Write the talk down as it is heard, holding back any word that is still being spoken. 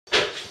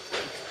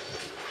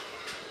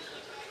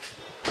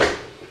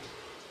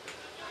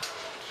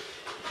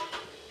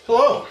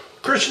Hello,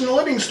 Christian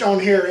Livingstone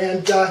here,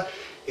 and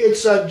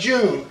it's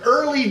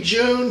early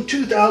June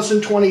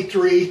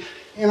 2023,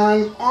 and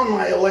I'm on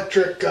my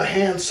electric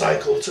hand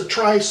cycle. It's a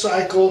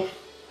tricycle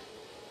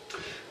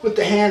with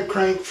the hand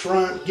crank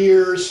front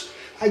gears.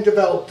 I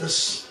developed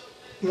this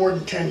more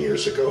than 10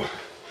 years ago.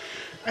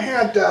 I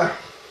had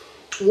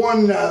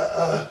one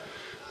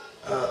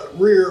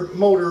rear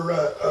motor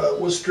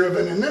was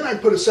driven, and then I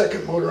put a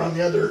second motor on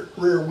the other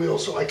rear wheel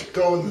so I could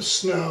go in the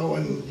snow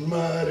and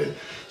mud. And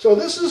so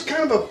this is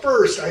kind of a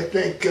first, I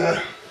think,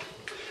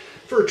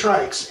 for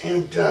trikes.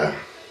 And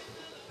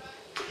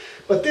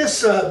but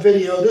this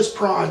this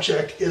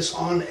project is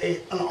on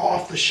an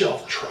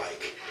off-the-shelf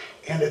trike,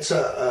 and it's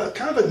a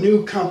kind of a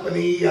new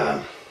company.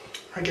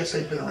 I guess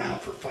they've been around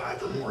for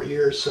 5 or more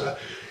years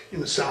in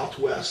the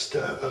southwest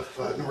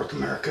of North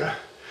America.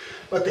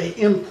 But they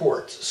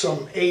import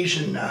some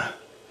Asian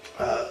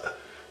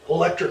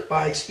electric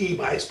bikes,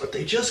 e-bikes, but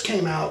they just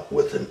came out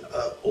with an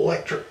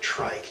electric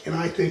trike, and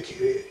I think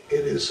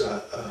it's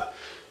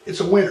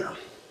a winner.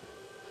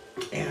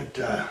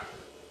 And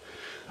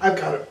I've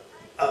got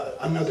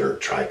another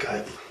trike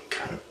I've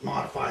kind of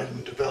modified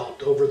and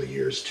developed over the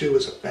years too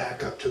as a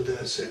backup to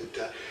this, and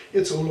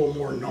it's a little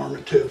more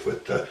normative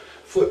with the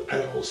foot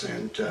pedals,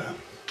 and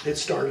it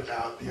started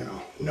out, you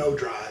know, no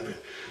drive,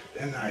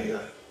 and then I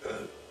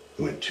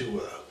went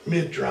to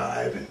mid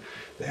drive, and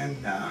then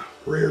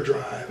rear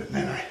drive, and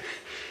then I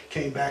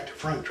came back to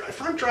front drive.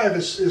 Front drive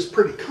is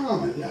pretty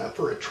common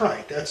for a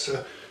trike. That's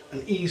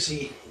an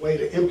easy way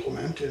to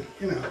implement, and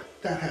you know,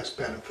 that has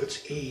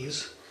benefits,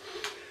 ease.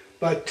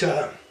 But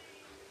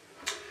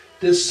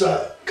this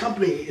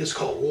company is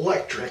called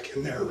Lectric,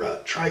 and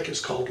their trike is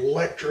called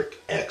Lectric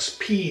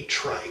XP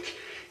Trike.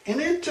 And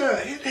it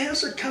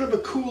has a kind of a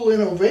cool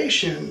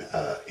innovation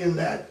in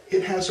that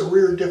it has a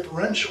rear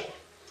differential.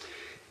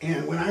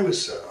 And when I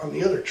was on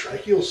the other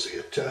trike, you'll see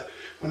it,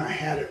 when I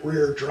had it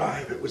rear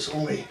drive, it was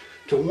only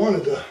to one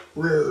of the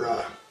rear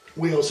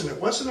wheels, and it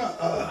wasn't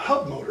a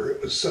hub motor.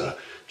 It was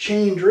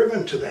chain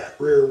driven to that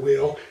rear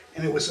wheel,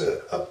 and it was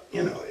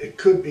you know, it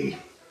could be,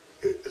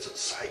 it's a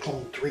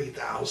Cyclone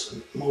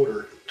 3000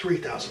 motor,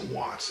 3000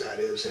 watts that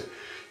is. And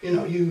you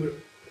know,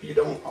 you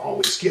don't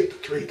always get the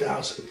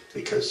 3000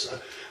 because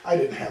I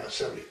didn't have a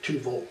 72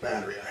 volt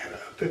battery. I had a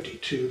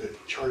 52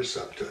 that charges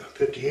up to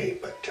 58,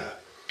 but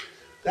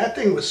that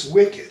thing was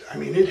wicked. I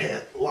mean, it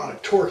had a lot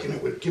of torque, and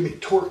it would give me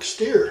torque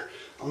steer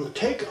on the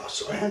takeoff,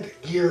 so I had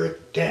to gear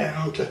it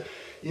down to,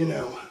 you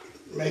know,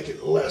 make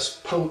it less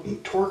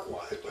potent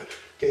torque-wise, but it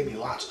gave me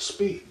lots of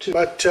speed too.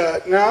 But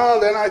no,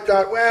 then I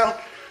thought, well,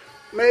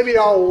 maybe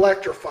I'll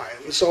electrify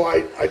it. And so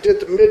I did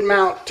the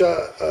mid-mount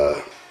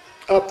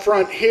up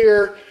front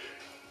here,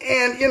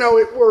 and you know,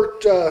 it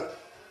worked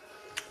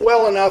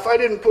well enough. I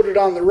didn't put it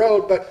on the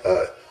road, but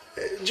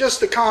just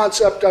the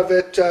concept of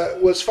it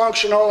was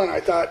functional, and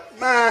I thought,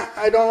 nah,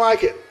 I don't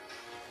like it.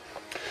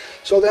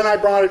 So then I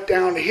brought it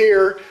down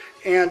here,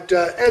 and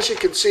as you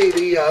can see,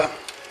 the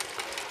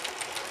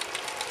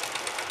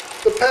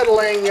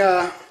pedaling,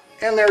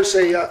 and there's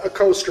a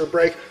coaster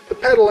brake. The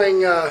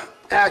pedaling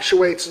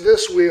actuates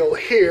this wheel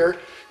here.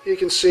 You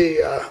can see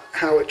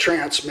how it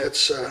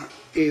transmits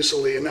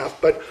easily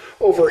enough. But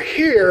over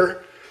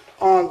here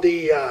on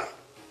the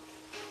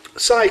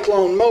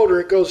Cyclone motor,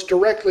 it goes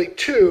directly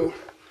to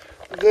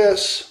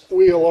this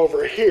wheel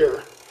over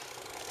here,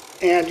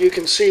 and you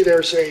can see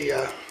there's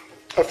a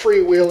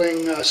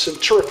freewheeling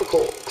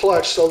centrifugal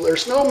clutch, so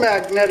there's no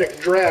magnetic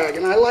drag,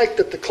 and I like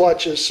that the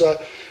clutch is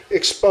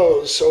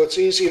exposed so it's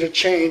easy to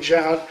change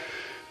out.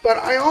 But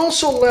I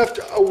also left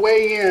a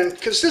way in,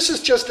 because this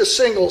is just a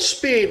single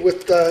speed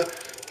with that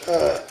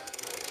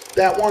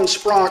one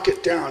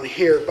sprocket down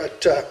here,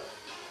 but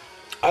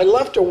I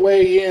left a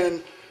way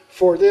in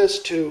for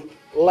this to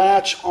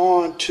latch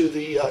on to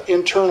the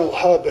internal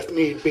hub if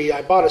need be.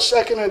 I bought a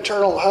second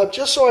internal hub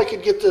just so I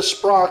could get this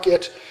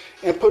sprocket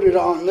and put it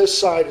on this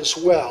side as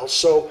well.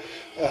 So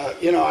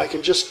you know, I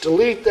can just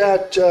delete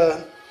that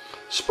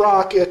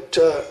sprocket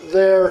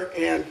there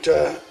and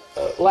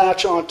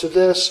latch onto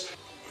this.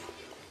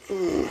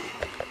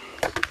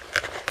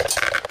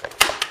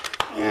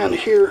 And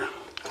here,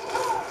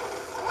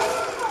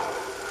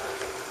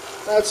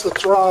 that's the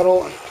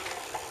throttle, and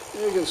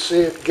you can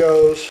see it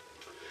goes.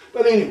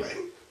 But anyway,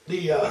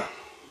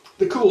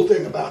 the cool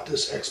thing about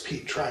this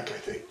XP trike, I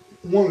think,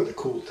 one of the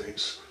cool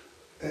things,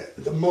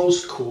 the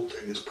most cool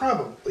thing, is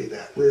probably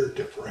that rear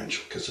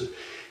differential, because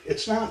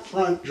it's not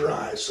front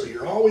drive, so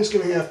you're always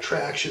going to have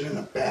traction in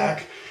the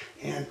back,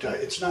 and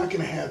it's not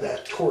going to have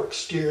that torque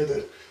steer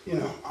that, you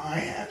know, I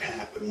had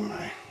happen when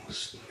I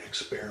was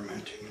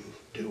experimenting and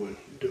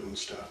doing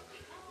stuff.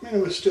 I mean,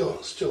 it was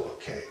still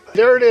okay. But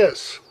there it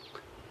is,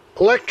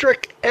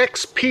 Lectric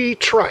XP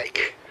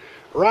Trike.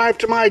 Arrived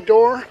to my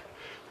door.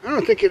 I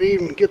don't think it'd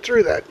even get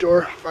through that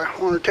door if I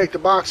want to take the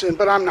box in,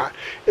 but I'm not.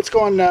 It's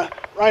going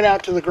right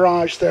out to the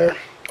garage there,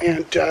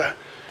 and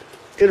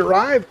it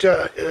arrived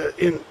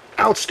in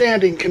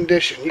outstanding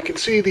condition. You can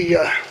see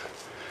the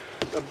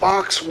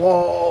box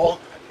wall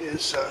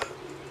is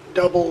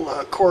double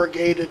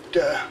corrugated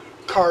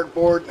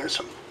cardboard, and there's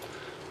some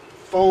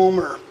foam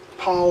or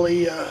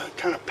poly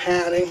kind of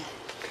padding.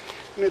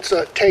 And it's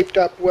taped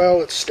up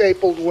well, it's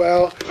stapled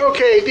well.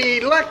 Okay, the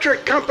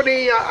Lectric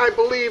company, I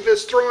believe,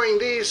 is throwing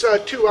these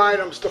two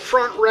items, the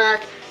front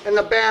rack and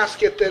the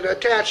basket that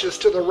attaches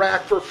to the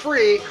rack, for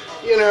free,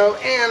 you know,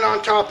 and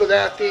on top of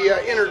that,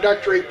 the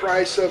introductory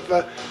price of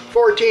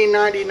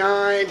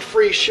 $14.99,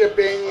 free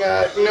shipping,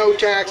 no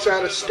tax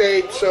out of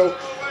state, so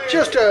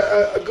just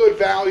a good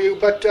value.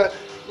 But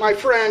my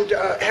friend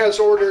has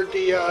ordered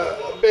the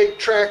big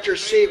tractor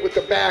seat with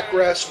the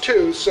backrest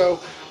too, so,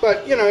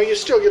 but you know, you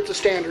still get the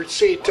standard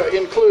seat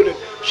included.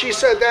 She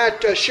said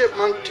that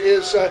shipment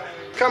is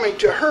coming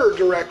to her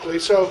directly,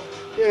 so,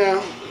 you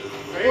know,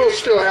 we'll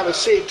still have a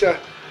seat to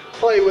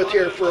play with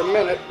here for a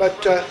minute,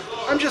 but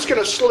I'm just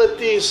going to slit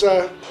these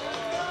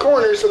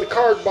corners of the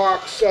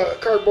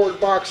cardboard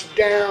box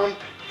down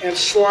and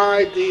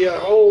slide the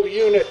whole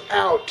unit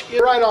out.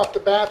 Right off the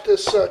bat,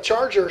 this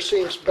charger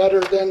seems better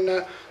than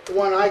the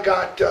one I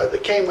got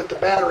that came with the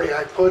battery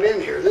I put in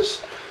here.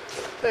 This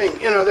thing,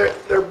 you know,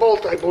 they're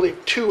both, I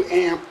believe, 2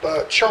 amp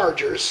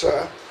chargers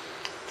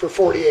for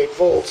 48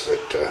 volts.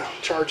 It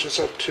charges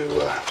up to,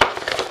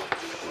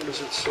 what does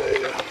it say,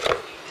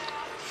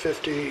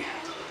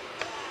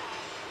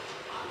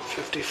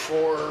 54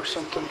 or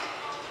something.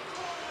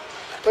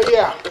 But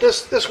yeah,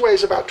 this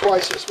weighs about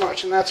twice as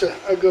much, and that's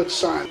a good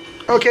sign.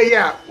 Okay,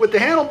 yeah, with the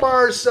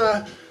handlebars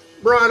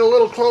brought a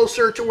little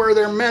closer to where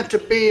they're meant to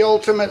be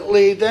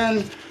ultimately,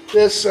 then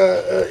this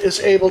is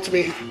able to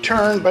be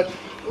turned. But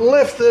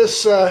lift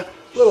this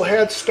little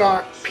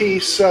headstock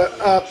piece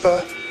up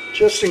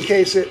just in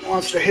case it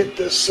wants to hit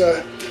this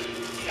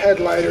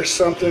headlight or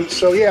something.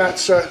 So yeah,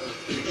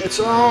 it's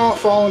all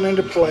falling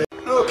into place.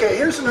 Okay,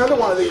 here's another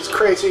one of these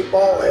crazy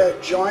ball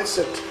head joints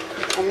that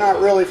I'm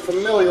not really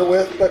familiar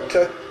with, but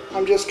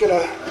I'm just going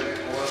to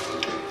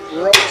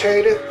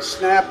rotate it,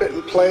 snap it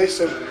in place,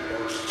 and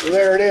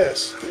there it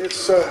is.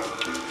 It's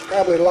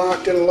probably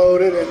locked and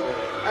loaded, and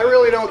I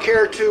really don't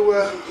care to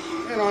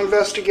you know,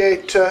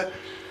 investigate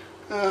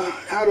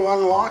how to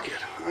unlock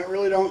it. I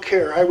really don't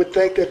care. I would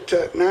think that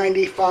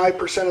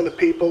 95% of the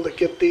people that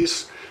get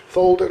these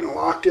folded and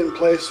locked in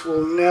place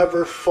will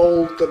never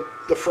fold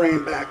the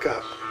frame back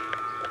up.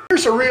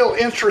 Here's a real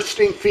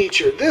interesting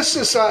feature. This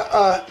is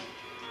a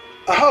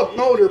hub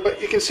motor, but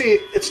you can see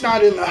it's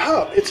not in the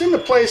hub. It's in the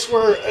place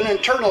where an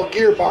internal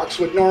gearbox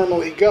would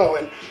normally go.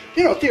 And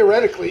you know,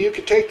 theoretically, you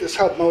could take this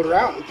hub motor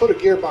out and put a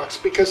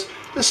gearbox, because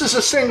this is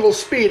a single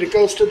speed. It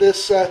goes to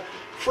this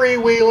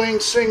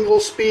freewheeling single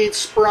speed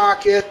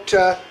sprocket.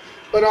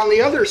 But on the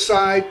other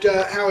side,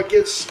 how it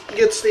gets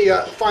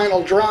the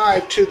final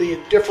drive to the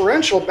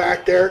differential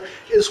back there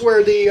is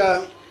where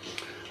the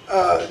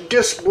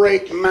disc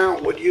brake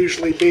mount would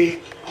usually be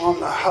on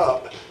the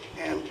hub.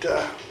 And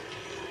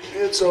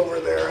it's over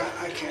there.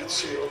 I can't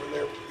see over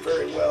there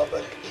very well,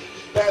 but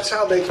that's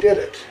how they did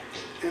it.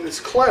 And it's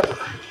clever.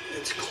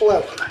 It's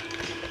clever.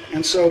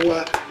 And so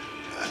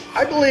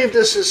I believe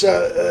this is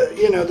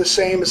you know, the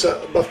same as a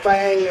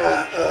Bafang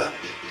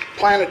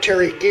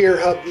planetary gear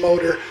hub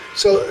motor.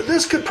 So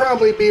this could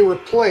probably be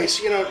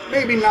replaced, you know,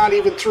 maybe not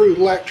even through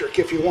Lectric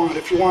if you want.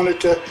 If you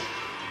wanted to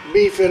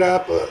beef it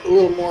up a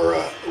little more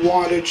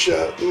wattage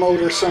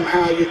motor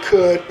somehow, you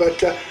could,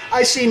 but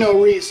I see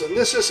no reason.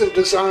 This isn't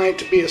designed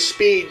to be a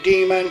speed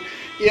demon.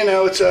 You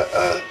know, it's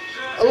a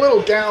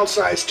little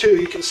downsized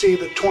too. You can see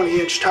the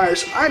 20-inch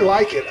tires. I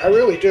like it. I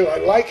really do. I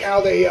like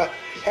how they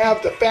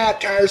have the fat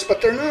tires,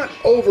 but they're not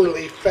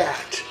overly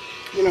fat.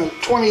 You know,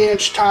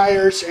 20-inch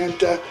tires, and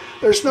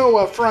there's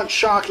no front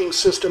shocking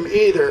system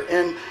either.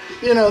 And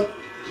you know,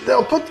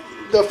 they'll put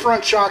the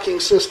front shocking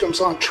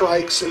systems on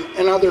trikes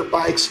and other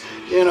bikes,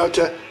 you know,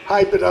 to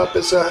hype it up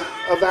as a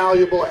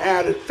valuable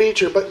added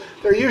feature, but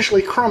they're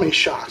usually crummy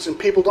shocks, and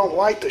people don't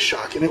like the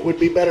shock, and it would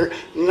be better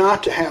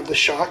not to have the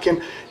shock.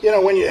 And you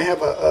know, when you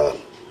have a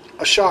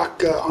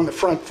shock on the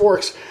front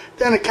forks,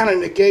 then it kind of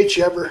negates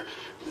you ever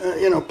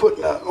you know,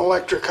 putting an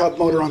electric hub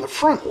motor on the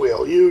front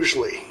wheel.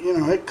 Usually, you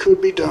know, it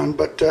could be done,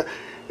 but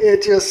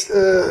it just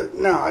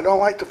no, I don't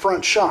like the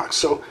front shock.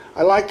 So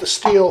I like the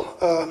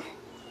steel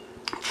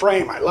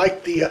frame. I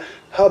like the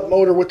hub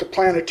motor with the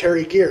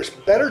planetary gears.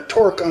 Better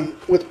torque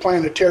with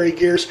planetary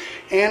gears,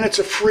 and it's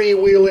a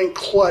freewheeling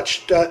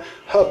clutched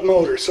hub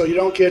motor, so you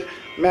don't get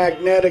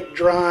magnetic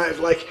drive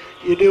like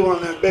you do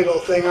on that big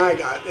old thing I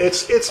got.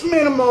 It's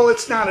minimal.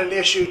 It's not an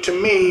issue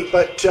to me,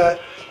 but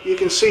you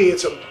can see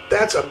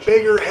that's a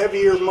bigger,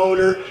 heavier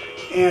motor,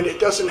 and it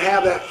doesn't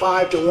have that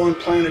 5-to-1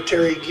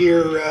 planetary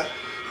gear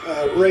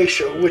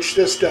ratio, which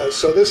this does.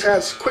 So this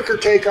has quicker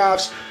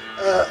takeoffs,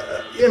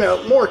 you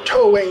know, more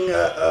towing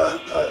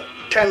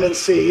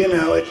tendency. You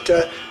know, it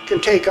can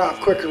take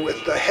off quicker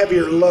with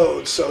heavier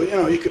loads. So, you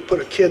know, you could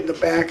put a kid in the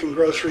back and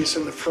groceries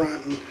in the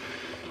front, and,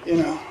 you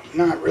know,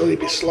 not really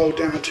be slowed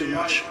down too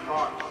much.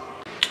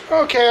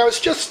 Okay, I was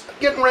just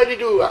getting ready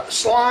to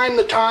slime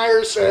the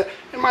tires, and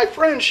my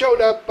friend showed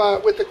up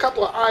with a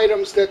couple of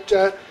items that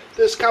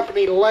this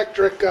company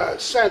Lectric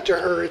sent to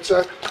her. It's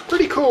a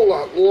pretty cool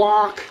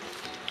lock.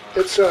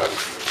 It's kind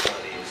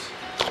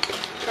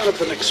of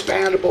an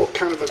expandable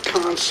kind of a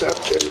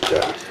concept, and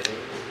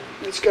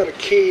it's got a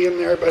key in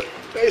there, but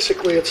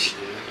basically it's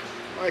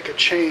like a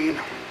chain,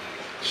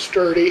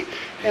 sturdy,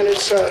 and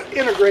it's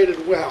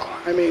integrated well.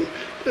 I mean,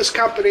 this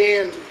company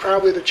and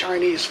probably the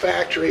Chinese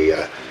factory,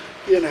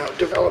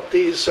 developed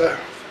these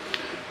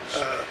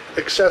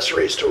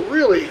accessories to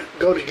really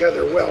go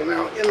together well.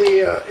 Now, in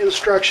the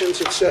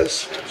instructions, it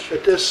says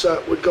that this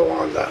would go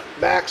on the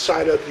back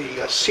side of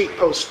the seat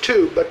post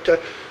too, but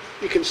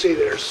you can see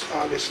there's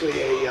obviously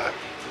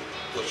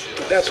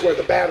that's where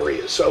the battery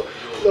is. So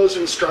those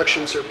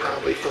instructions are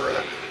probably for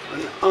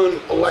an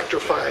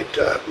unelectrified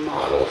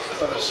model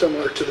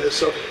similar to this.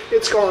 So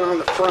it's going on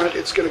the front.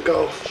 It's going to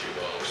go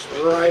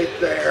right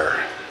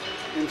there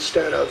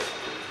instead of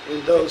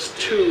in those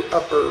two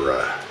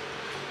upper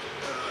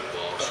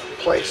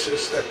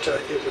places that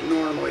it would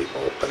normally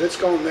bolt, but it's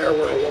going there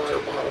where a water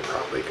bottle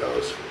probably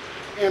goes.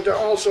 And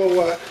also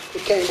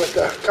it came with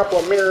a couple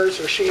of mirrors,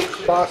 or she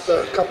bought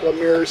a couple of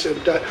mirrors,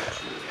 and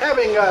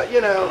having a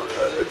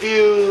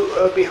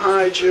view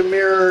behind you,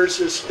 mirrors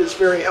is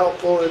very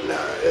helpful. And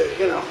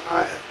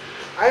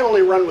I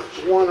only run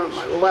with one on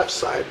my left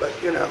side, but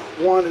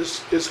one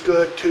is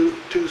good,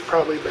 two's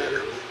probably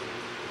better.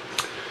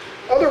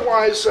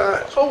 Otherwise,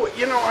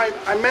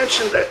 I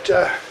mentioned that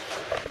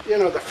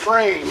the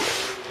frame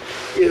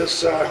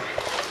is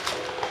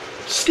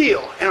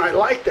steel, and I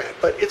like that,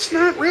 but it's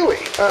not really.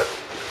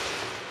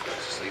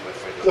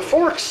 The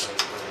forks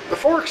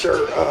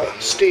are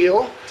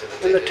steel,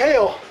 and the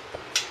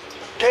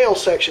tail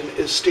section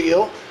is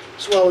steel,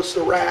 as well as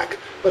the rack.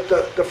 But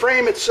the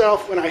frame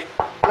itself, when I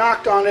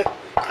knocked on it,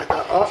 I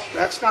thought, oh,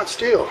 that's not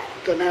steel.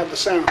 It doesn't have the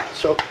sound.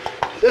 So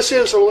this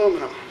is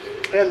aluminum,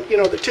 and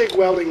the TIG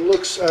welding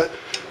looks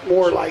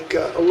more like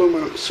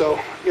aluminum. So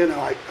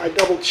I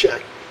double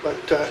checked,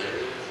 but.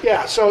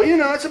 Yeah, so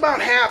it's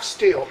about half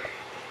steel,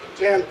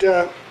 and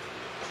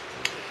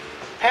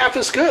half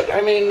is good. I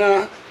mean,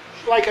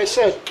 like I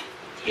said,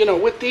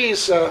 with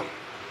these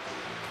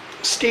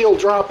steel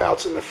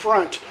dropouts in the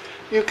front,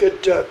 you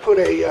could put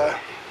a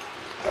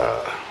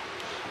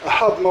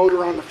hub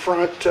motor on the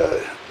front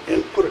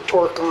and put a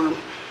torque arm.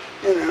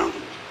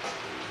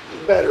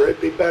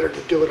 It'd be better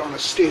to do it on a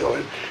steel.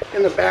 And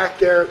in the back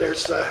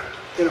there's a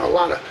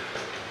lot of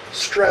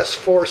stress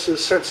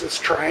forces since it's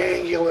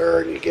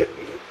triangular, and you get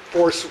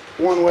force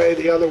one way,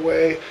 the other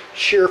way.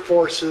 Shear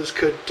forces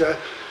could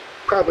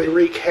probably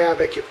wreak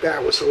havoc if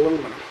that was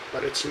aluminum,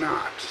 but it's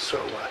not.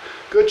 So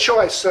good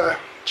choice,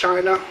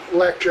 China,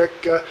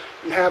 Lectric,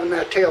 and having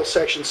that tail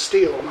section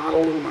steel, not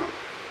aluminum.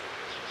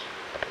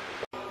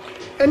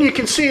 And you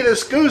can see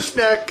this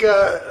gooseneck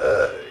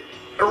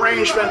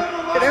arrangement.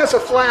 It has a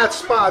flat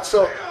spot,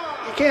 so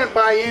you can't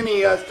buy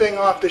anything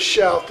off the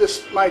shelf.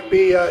 This might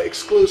be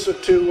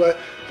exclusive to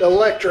the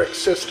Lectric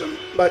system,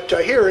 but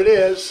here it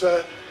is.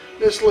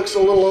 This looks a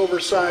little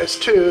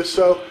oversized too,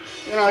 so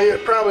you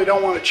probably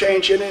don't want to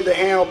change any of the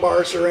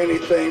handlebars or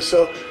anything.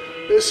 So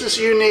this is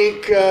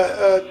unique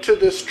to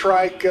this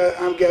trike,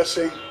 I'm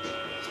guessing.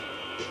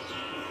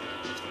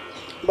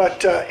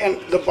 But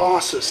and the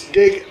bosses,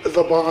 dig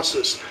the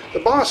bosses. The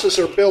bosses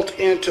are built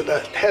into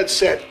the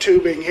headset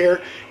tubing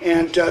here,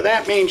 and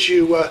that means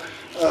you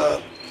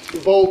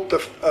bolt the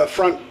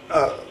front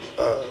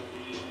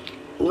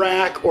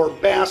rack or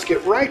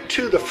basket right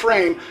to the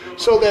frame,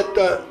 so that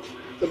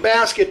the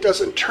basket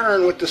doesn't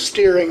turn with the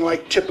steering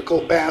like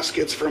typical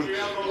baskets from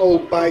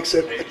old bikes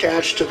that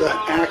attach to the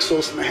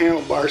axles and the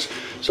handlebars.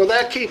 So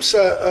that keeps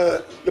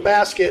the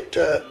basket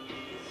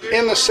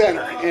in the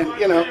center,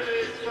 and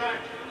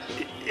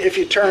if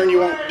you turn, you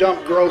won't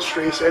dump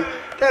groceries. And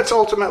that's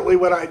ultimately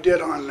what I did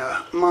on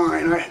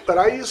mine. But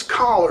I use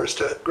collars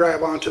to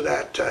grab onto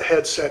that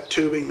headset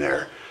tubing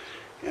there,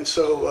 and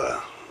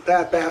so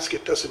that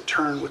basket doesn't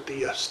turn with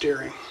the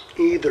steering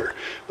either.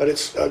 But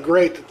it's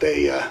great that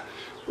they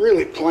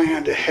really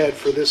planned ahead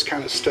for this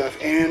kind of stuff,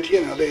 and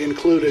they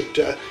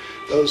included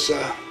those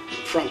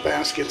front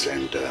baskets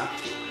and the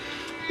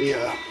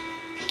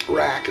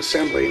rack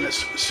assembly, and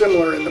it's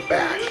similar in the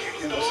back.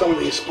 Some of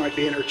these might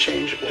be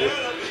interchangeable with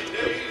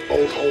the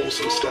bolt holes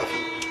and stuff.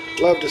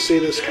 Love to see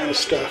this kind of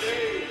stuff.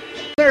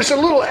 There's a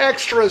little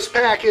extras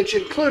package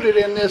included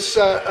in this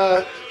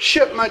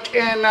shipment,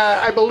 and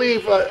I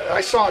believe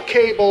I saw a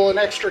cable, an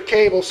extra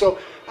cable, so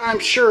I'm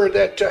sure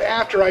that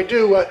after I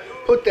do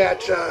put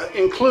that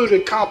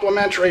included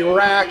complimentary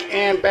rack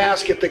and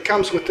basket that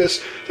comes with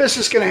this, this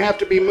is going to have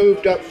to be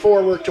moved up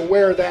forward to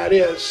where that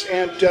is.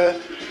 And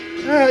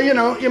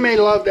you may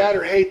love that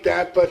or hate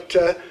that, but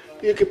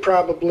you could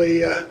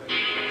probably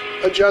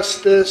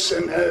adjust this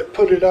and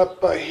put it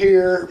up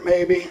here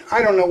maybe.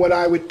 I don't know what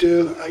I would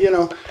do.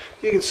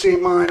 You can see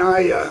mine.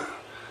 I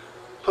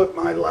put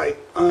my light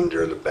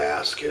under the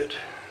basket.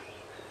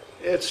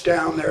 It's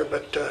down there,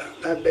 but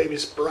that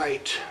baby's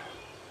bright.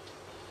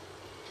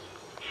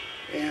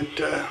 And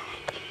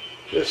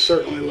this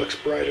certainly looks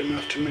bright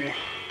enough to me.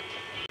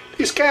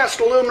 These cast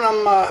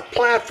aluminum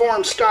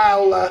platform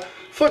style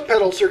foot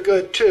pedals are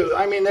good too.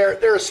 I mean,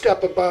 they're a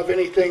step above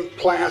anything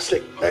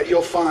plastic that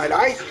you'll find.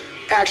 I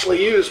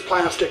actually use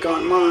plastic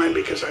on mine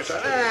because I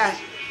thought,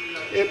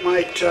 it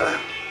might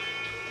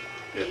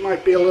it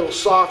might be a little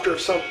softer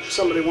if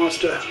somebody wants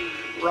to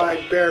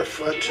ride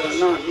barefoot.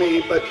 Not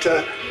me, but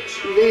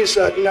these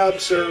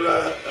nubs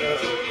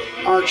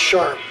aren't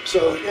sharp,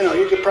 so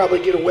you could probably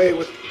get away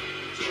with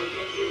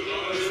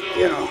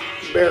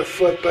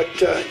barefoot, but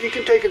you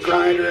can take a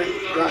grinder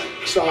and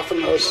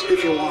soften those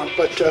if you want.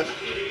 But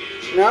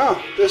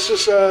no, this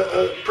is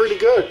pretty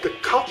good.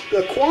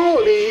 The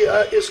quality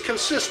is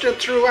consistent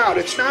throughout.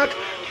 It's not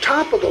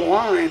top of the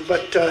line,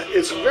 but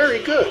it's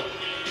very good.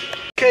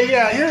 Okay,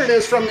 yeah, here it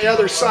is from the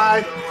other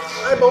side.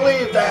 I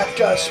believe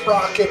that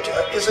sprocket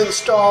is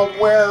installed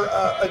where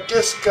a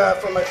disc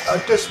from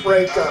a disc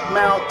brake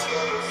mount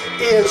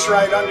is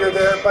right under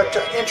there, but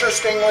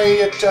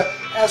interestingly it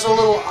has a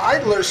little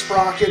idler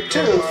sprocket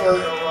too for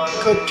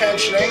good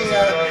tensioning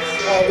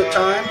all the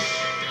time.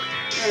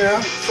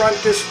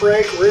 Front disc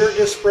brake, rear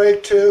disc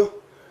brake too.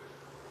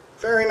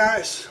 Very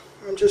nice.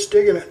 I'm just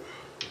digging it.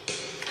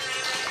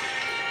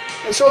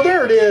 And so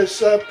there it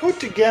is, put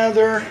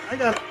together. I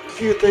got a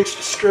few things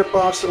to strip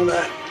off, some of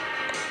that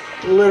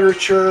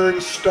literature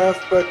and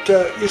stuff, but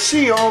you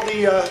see all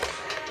the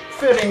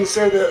fittings.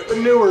 They're the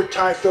newer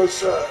type,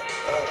 those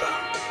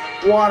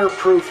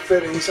waterproof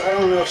fittings. I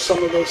don't know if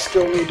some of those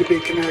still need to be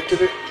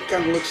connected. It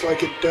kind of looks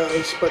like it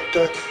does, but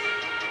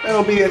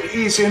that'll be an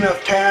easy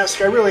enough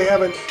task. I really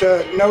haven't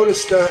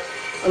noticed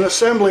an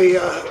assembly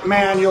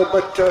manual,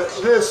 but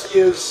this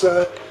is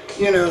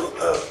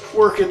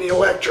working the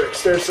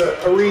electrics. There's a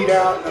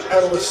readout and a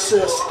pedal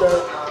assist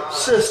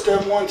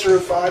system 1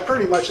 through 5,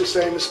 pretty much the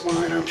same as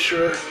mine, I'm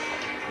sure.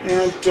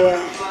 And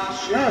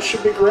yeah, it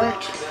should be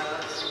great.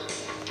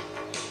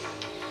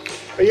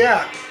 But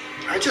yeah,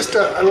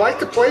 I like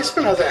the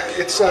placement of that.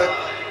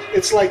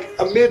 It's like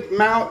a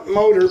mid-mount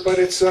motor, but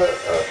it's a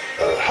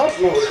hub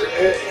motor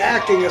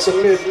acting as a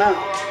mid-mount.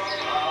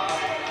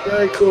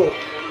 Very cool.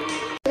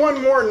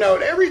 One more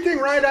note, everything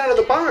right out of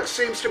the box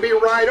seems to be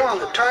right on.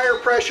 The tire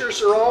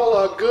pressures are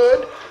all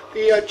good.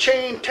 The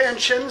chain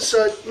tensions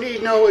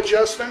need no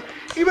adjustment.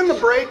 Even the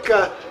brake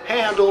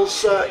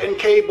handles and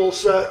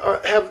cables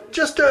have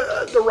just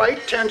the right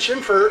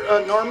tension for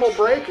normal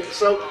braking.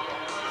 So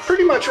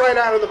pretty much right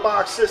out of the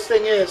box this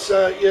thing is.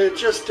 You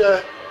just,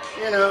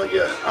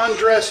 you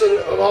undress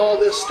it of all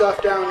this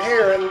stuff down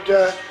here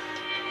and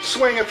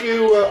swing a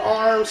few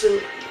arms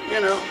and,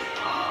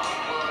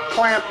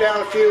 clamp down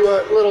a few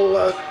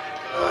little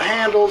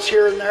handles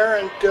here and there,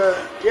 and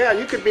yeah,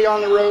 you could be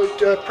on the road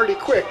pretty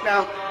quick.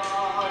 Now,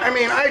 I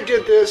mean, I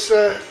did this,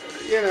 a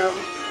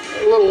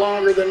little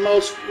longer than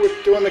most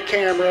with doing the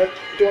camera,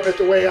 doing it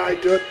the way I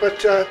do it,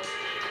 but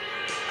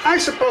I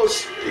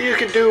suppose you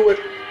could do what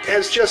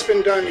has just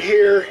been done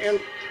here in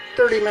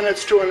 30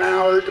 minutes to an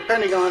hour,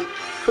 depending on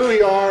who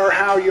you are,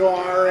 how you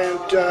are,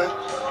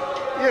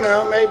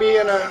 and, maybe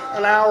in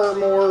an hour or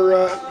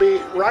more be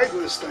riding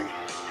this thing.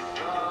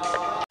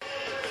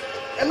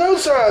 And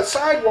those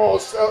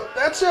sidewalls,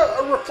 that's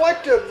a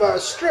reflective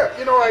strip.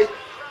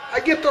 I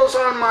get those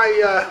on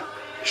my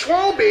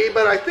Schwalbe,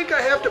 but I think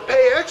I have to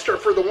pay extra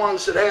for the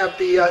ones that have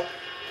the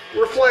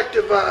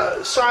reflective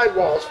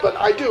sidewalls. But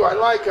I do, I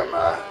like them.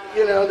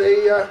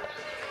 They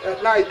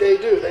at night they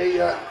do. They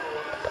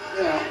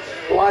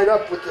light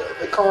up with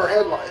the car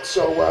headlights.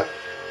 So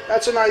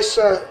that's a nice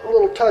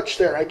little touch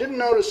there. I didn't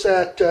notice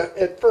that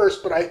at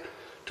first, but I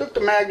took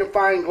the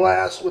magnifying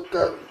glass with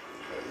the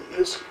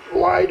it's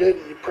lighted,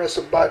 and you press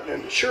a button,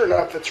 and sure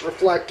enough, it's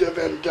reflective.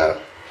 And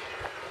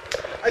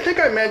I think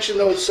I mentioned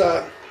those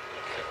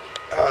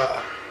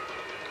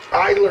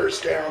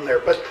idlers down there,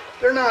 but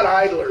they're not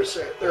idlers.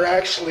 They're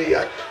actually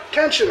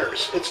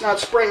tensioners. It's not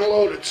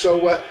spring-loaded,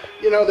 so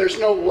there's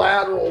no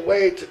lateral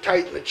way to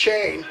tighten the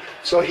chain,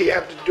 so you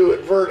have to do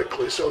it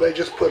vertically. So they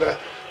just put a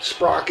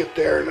sprocket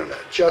there and an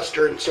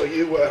adjuster, and so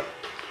you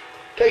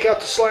take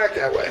out the slack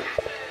that way.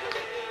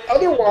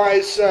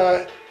 Otherwise,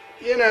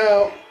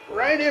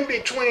 right in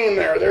between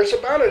there's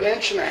about 1.5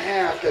 inches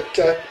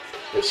that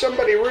if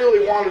somebody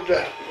really wanted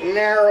to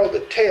narrow the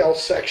tail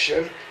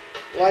section,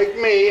 like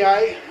me,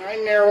 I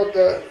narrowed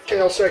the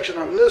tail section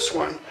on this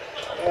one,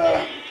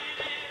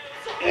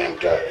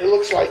 and it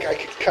looks like I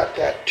could cut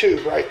that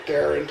tube right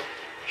there and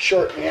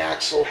shorten the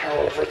axle.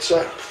 However, it's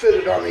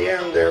fitted on the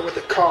end there with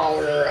a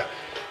collar or a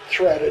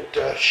threaded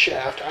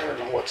shaft. I don't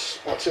know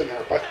what's in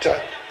there, but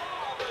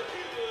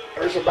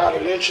there's about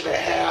 1.5 inches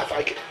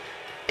I could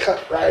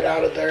cut right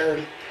out of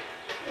there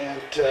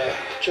and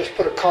just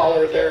put a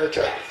collar there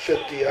to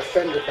fit the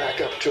fender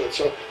back up to it.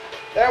 So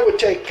that would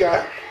take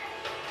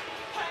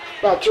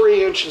about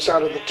 3 inches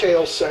out of the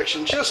tail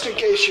section, just in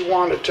case you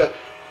wanted to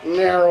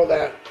narrow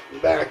that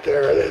back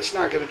there. It's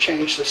not going to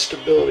change the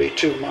stability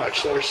too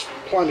much. There's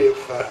plenty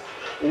of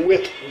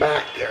width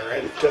back there,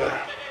 and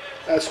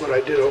that's what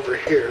I did over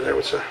here. There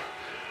was a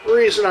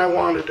reason I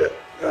wanted it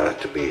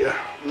to be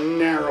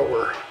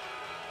narrower,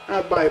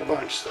 not by a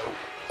bunch though.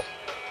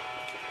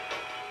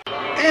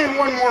 And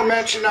one more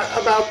mention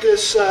about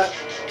this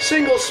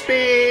single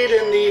speed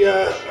and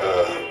the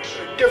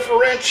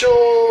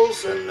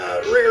differentials and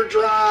rear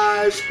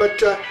drives,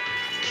 but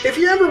If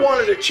you ever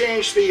wanted to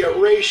change the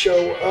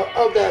ratio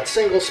of that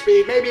single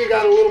speed, maybe you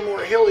got a little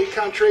more hilly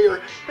country,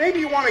 or maybe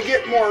you want to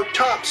get more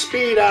top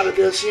speed out of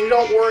this and you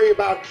don't worry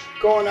about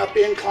going up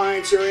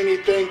inclines or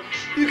anything,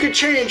 you could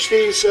change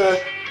these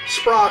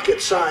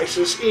sprocket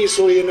sizes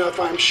easily enough,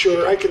 I'm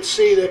sure. I can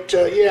see that,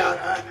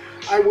 yeah,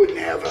 I wouldn't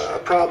have a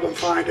problem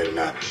finding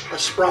a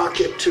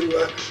sprocket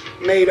to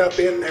mate up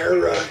in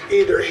there,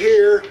 either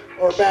here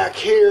or back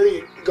here.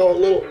 You go a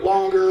little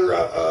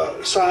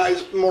longer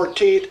size, more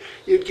teeth,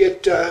 you'd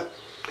get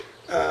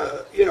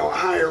you know, a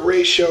higher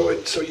ratio,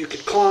 and so you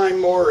could climb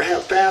more or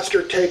have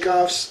faster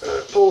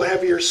takeoffs, pull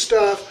heavier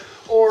stuff,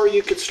 or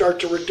you could start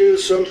to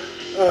reduce them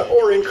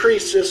or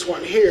increase this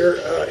one here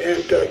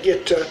and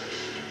get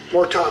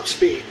more top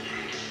speed.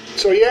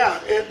 So yeah,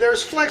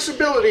 there's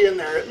flexibility in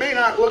there. It may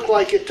not look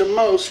like it to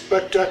most,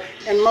 but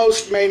and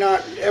most may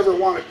not ever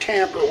want to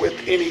tamper with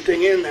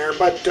anything in there,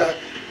 but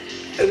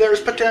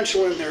there's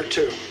potential in there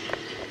too.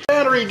 The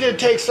battery did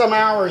take some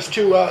hours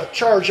to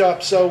charge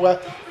up, so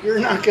you're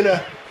not going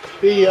to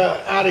be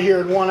out of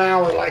here in 1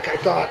 hour like I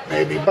thought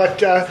maybe,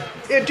 but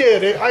it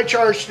did. I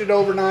charged it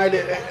overnight.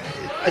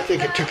 I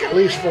think it took at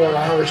least 4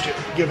 hours to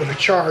give it a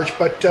charge,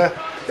 but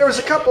there was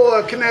a couple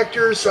of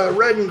connectors,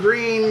 red and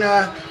green,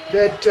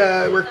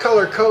 that were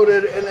color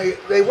coded, and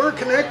they were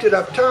connected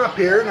up top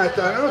here, and I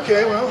thought,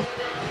 okay, well,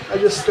 I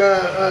just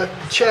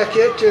check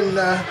it, and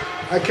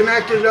I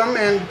connected them,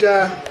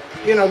 and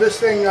you know, this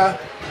thing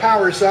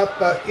powers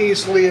up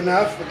easily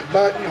enough with the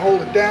button. You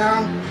hold it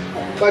down,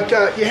 but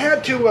you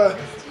had to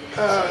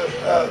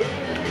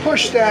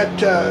push that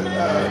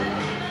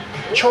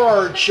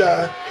charge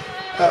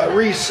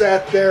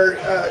reset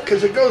there,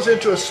 because it goes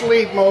into a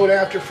sleep mode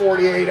after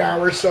 48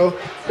 hours. So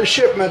the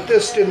shipment,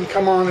 this didn't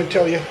come on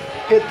until you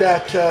hit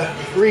that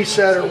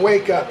reset or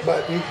wake up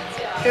button,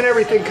 and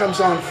everything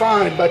comes on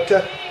fine. But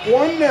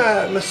one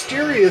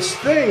mysterious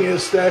thing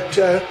is that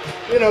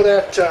you know,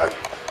 that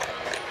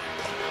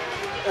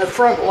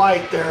front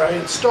light there, I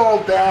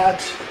installed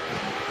that.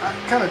 I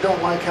kind of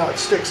don't like how it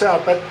sticks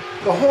out, but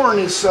the horn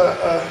is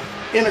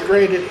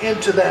integrated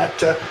into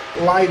that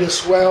light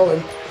as well.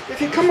 And if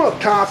you come up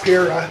top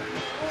here,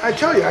 I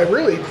tell you, I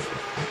really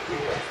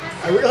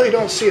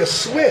don't see a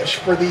switch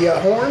for the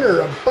horn,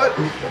 or a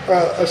button,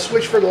 a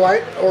switch for the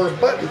light, or a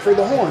button for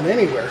the horn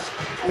anywhere.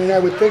 I mean, I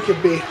would think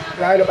it'd be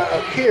right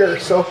about here.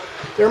 So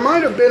there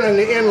might have been an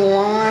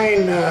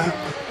inline,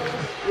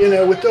 you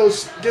know, with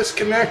those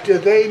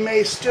disconnected, they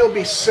may still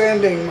be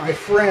sending my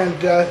friend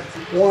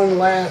one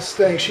last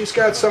thing. She's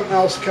got something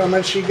else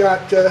coming. She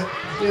got,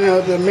 you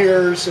know, the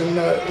mirrors and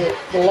the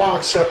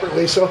lock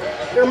separately. So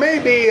there may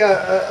be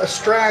a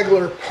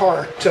straggler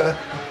part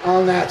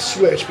on that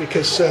switch,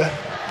 because,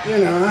 you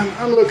know,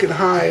 I'm looking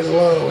high and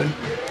low. And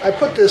I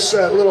put this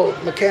little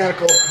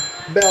mechanical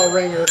bell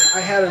ringer.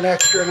 I had an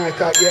extra, and I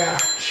thought, yeah,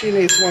 she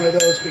needs one of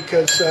those,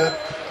 because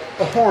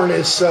the horn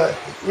is,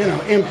 you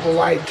know,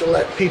 impolite to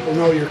let people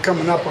know you're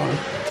coming up on them.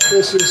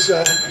 This is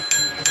a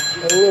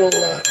little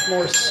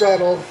more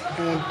subtle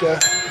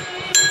and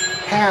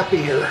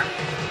happier.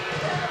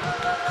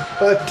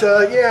 But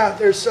yeah,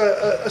 there's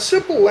a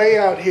simple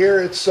layout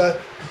here. It's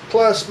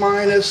plus,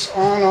 minus,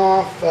 on,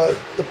 off.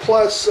 The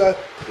plus,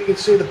 you can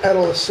see the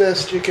pedal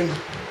assist. You can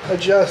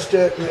adjust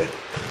it, and it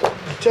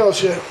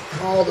tells you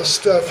all the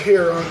stuff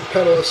here on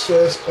pedal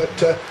assist.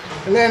 But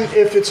and then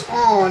if it's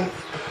on,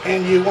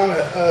 and you want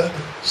to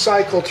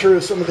cycle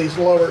through some of these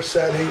lower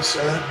settings,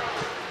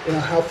 you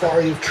know, how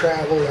far you've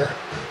traveled, or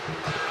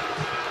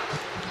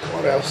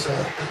what else?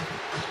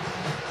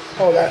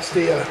 Oh, that's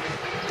the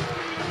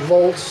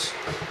volts,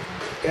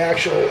 the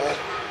actual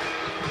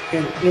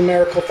in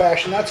numerical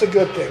fashion. That's a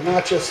good thing,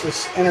 not just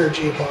this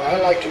energy bar.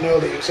 I like to know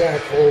the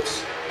exact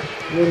volts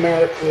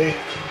numerically.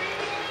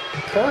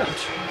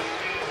 Current.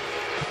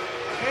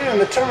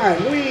 And the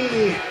time. I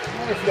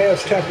wonder if it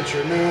has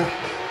temperature now.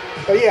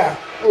 But yeah,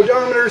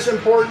 odometer is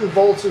important,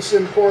 volts is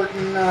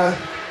important,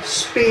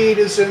 speed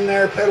is in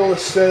there, pedal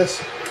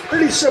assist.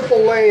 Pretty simple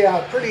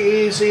layout, pretty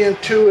easy,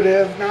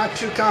 intuitive, not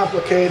too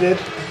complicated.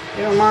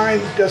 You know,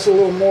 mine does a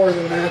little more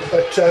than that,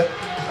 but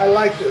I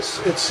like this.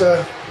 It's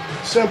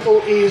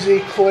simple, easy,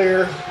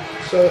 clear.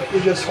 So you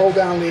just hold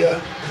down the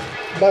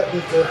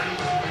button for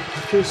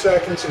 2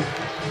 seconds,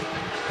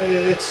 and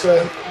it's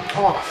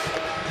off.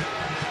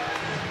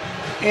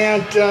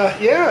 And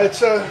yeah,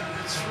 it's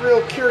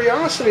real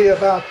curiosity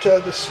about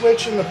the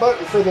switch and the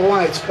button for the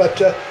lights,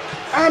 but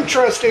I'm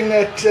trusting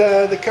that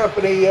the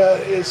company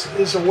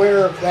is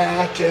aware of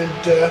that, and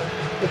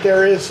that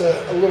there is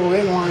a little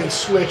inline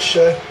switch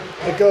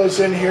that goes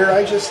in here.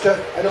 I just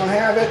I don't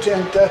have it,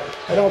 and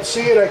I don't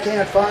see it. I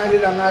can't find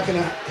it. I'm not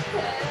gonna,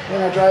 you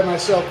know, drive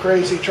myself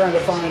crazy trying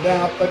to find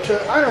out. But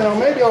I don't know.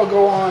 Maybe I'll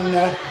go on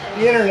the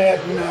internet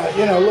and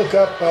you know, look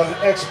up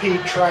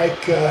XP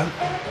Trike,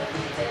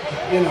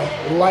 you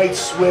know, light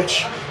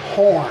switch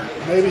horn.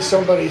 Maybe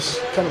somebody's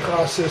come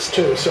across this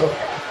too, so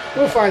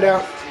we'll find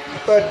out.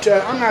 But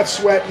I'm not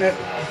sweating it.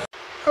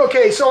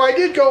 Okay, so I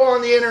did go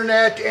on the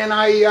internet, and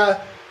I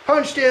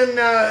punched in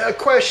a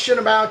question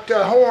about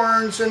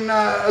horns and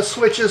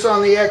switches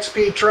on the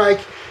XP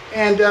Trike,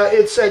 And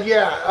it said,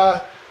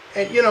 yeah,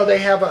 and you know, they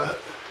have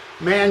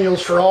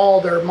manuals for all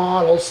their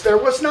models. There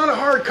was not a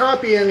hard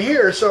copy in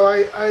here, so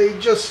I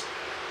just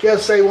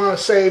guess they want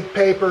to save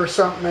paper or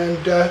something,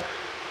 and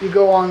you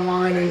go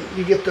online and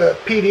you get the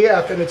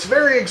PDF, and it's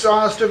very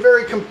exhaustive,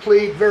 very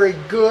complete, very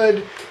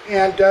good.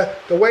 And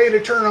the way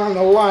to turn on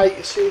the light,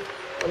 you see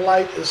the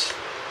light is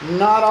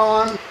not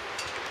on.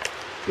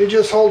 You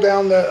just hold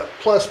down the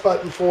plus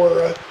button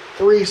for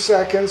 3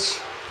 seconds,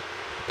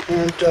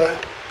 and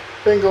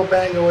bingo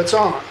bango, it's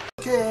on.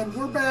 Okay, and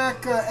we're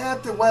back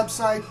at the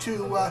website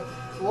to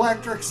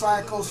Lectric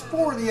Cycles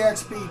for the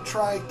XP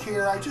Trike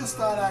here. I just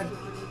thought I'd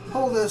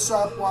pull this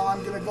up while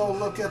I'm going to go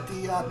look at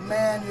the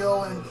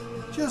manual and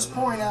just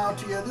point out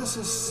to you, this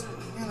is,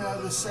 you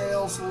know, the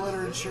sales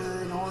literature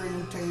and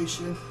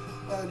orientation,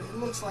 but it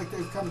looks like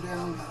they've come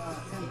down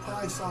in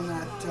price on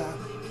that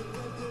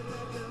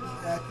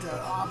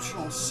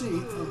optional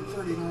seat from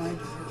 39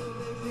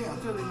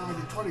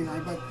 to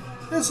 29, but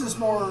this is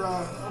more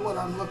what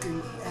I'm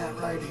looking at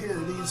right here,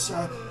 these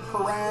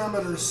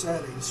parameter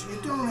settings. You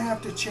don't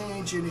have to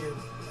change any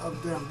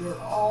of them. They're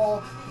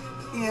all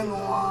in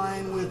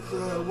line with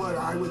what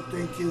I would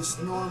think is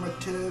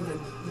normative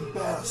and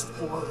best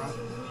for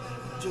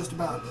just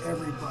about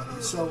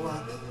everybody. So,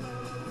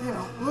 you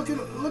know,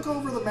 look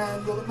over the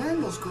manual. The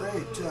manual's great.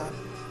 I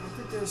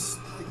think there's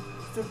like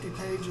 50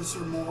 pages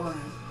or more,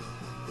 and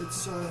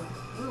it's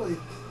really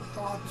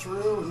thought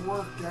through and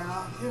worked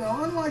out. You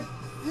know, unlike,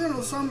 you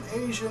know, some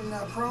Asian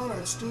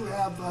products do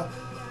have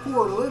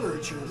poor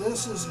literature.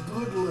 This is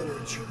good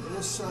literature.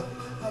 This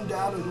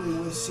undoubtedly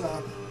was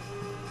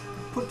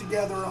put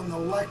together on the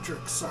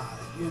Lectric side,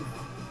 you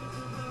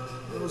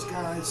know. Those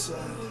guys,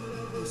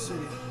 let's see,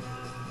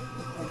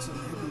 like some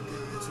hippie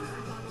guys here.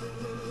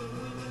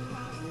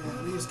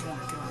 Yeah, these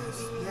kind of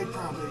guys, they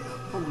probably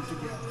put them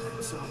together.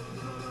 And so,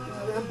 you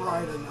know, they're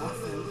bright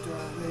enough, and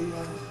they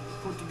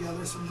put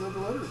together some good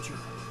literature.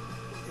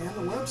 And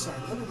the website,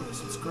 look at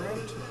this, it's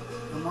great.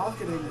 The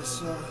marketing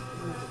is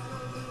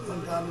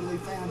undoubtedly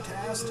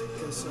fantastic,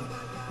 because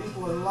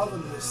people are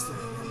loving this thing,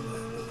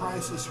 and the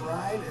price is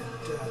right,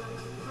 and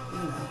you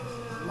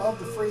know, love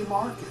the free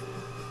market.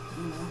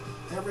 You know,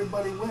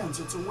 everybody wins.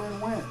 It's a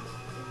win-win.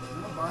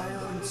 You know, buyer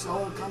and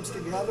seller comes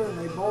together, and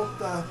they both,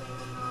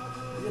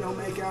 you know,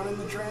 make out in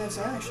the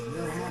transaction.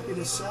 They're happy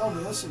to sell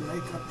this and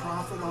make a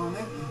profit on it.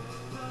 And,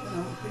 you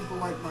know, people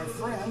like my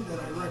friend that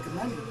I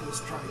recommended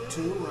this trike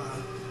to, you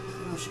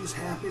know, she's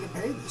happy to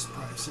pay this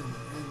price and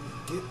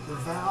get the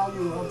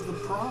value of the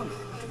product.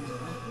 You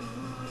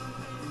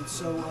know, and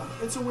so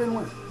it's a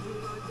win-win.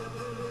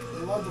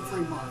 I love the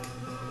free market.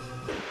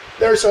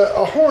 There's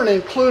a horn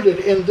included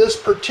in this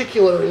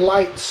particular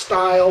light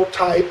style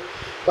type,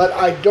 but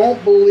I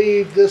don't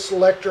believe this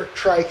Lectric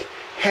Trike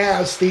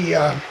has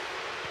the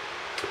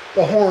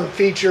horn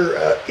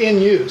feature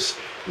in use.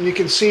 And you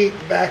can see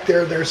back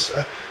there, there's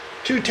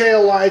 2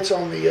 tail lights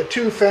on the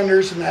 2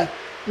 fenders, and that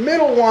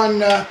middle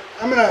one,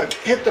 I'm going to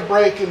hit the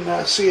brake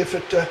and see if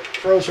it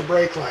throws a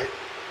brake light.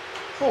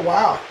 Oh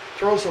wow,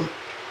 throws them.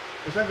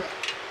 Is that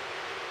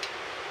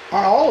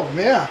on all of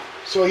them? Yeah.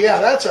 So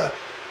yeah, that's a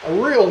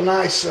real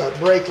nice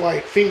brake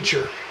light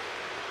feature.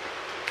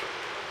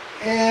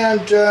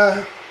 And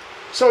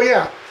so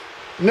yeah,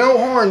 no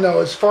horn though,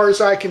 as far as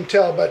I can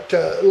tell, but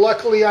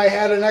luckily I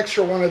had an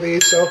extra one of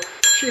these, so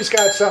she's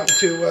got something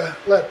to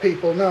let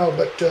people know,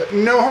 but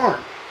no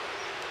horn.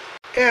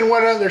 And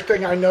one other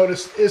thing I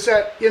noticed is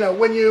that, you know,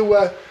 when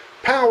you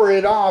power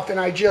it off, and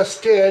I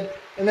just did,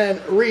 and then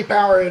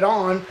repower it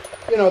on,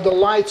 you know, the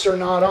lights are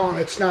not on.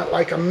 It's not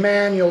like a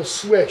manual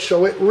switch,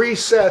 so it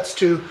resets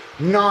to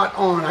not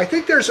on. I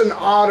think there's an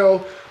auto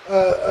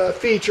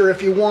feature.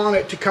 If you want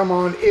it to come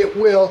on, it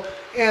will.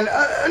 And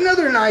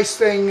another nice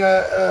thing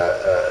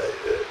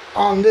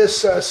on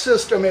this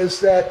system is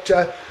that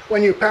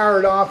when you power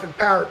it off and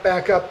power it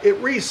back up,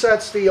 it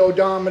resets the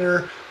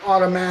odometer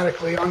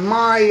automatically. On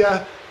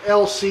my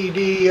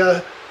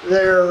LCD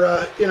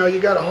there, you know, you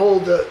got to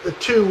hold the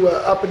 2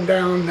 up and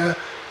down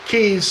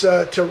keys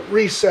to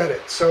reset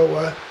it.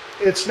 So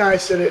it's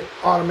nice that it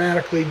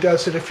automatically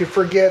does it. If you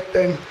forget,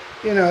 then,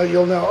 you know,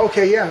 you'll know,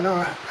 okay, yeah, no,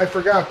 I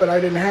forgot, but I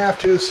didn't have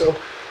to. So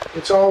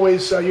it's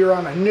always, you're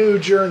on a new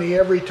journey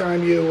every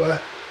time you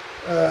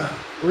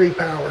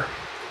repower.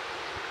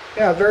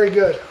 Yeah, very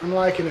good. I'm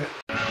liking it.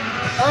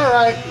 All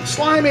right,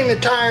 sliming the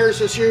tires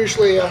is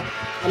usually a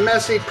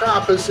messy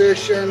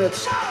proposition.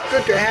 It's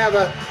good to have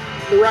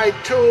the right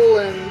tool,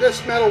 and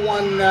this metal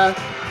one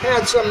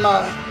had some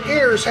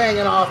ears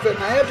hanging off it,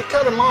 and I had to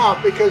cut them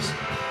off because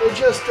they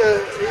just,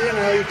 you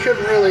know, you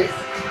couldn't really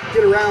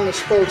get around the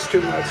spokes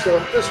too much, so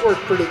this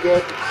worked pretty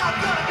good.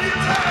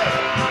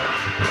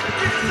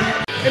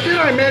 And did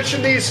I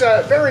mention these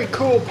very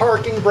cool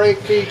parking brake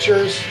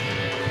features?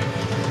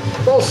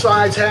 Both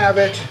sides have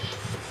it.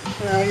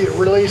 You know, you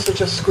release it,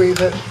 just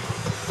squeeze it.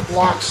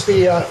 Locks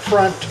the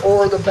front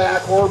or the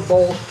back or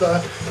both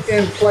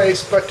in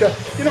place. But,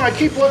 you know, I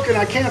keep looking,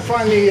 I can't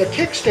find the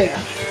kickstand.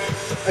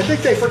 I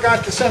think they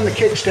forgot to send the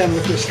kickstand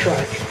with this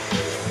trike.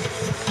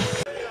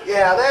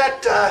 Yeah,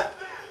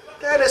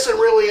 that isn't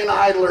really an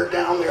idler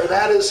down there.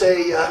 That is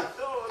a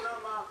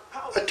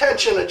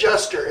tension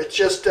adjuster. It's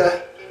just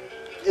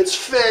it's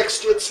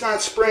fixed. It's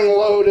not spring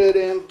loaded,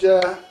 and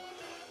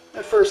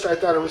at first I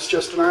thought it was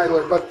just an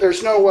idler, but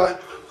there's no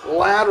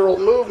lateral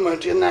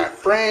movement in that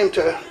frame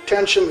to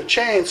tension the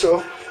chain,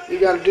 so you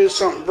got to do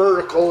something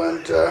vertical,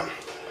 and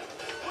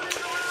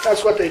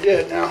that's what they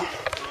did. Now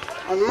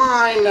on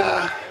mine,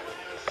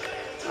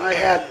 I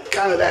had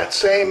kind of that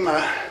same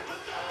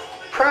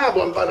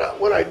problem, but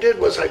what I did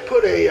was I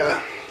put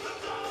a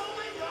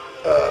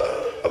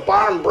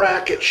bottom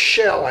bracket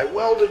shell. I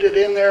welded it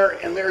in there,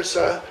 and there's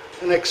an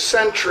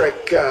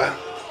eccentric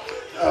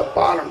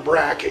bottom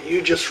bracket.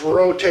 You just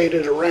rotate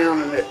it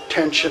around and it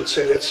tensions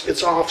it.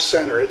 It's off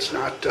center. It's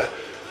not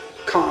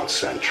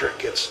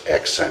concentric. It's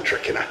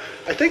eccentric, and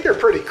I think they're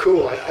pretty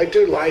cool. I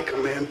do like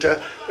them, and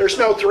there's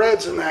no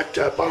threads in that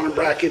bottom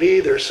bracket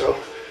either, so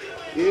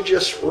you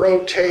just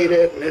rotate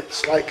it, and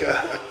it's like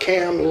a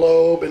cam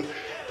lobe, and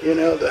you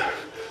know, the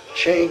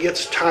chain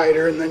gets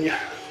tighter, and then you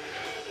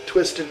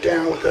twist it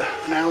down with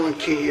an Allen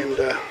key, and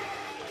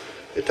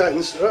it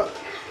tightens it up.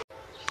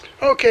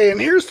 Okay,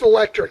 and here's the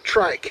Lectric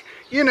Trike.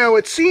 You know,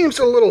 it seems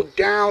a little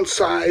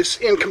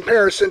downsized in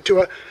comparison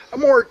to a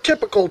more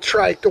typical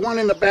trike. The one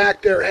in the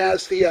back there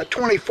has the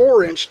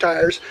 24-inch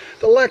tires.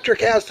 The Lectric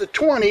has the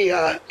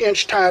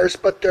 20-inch tires,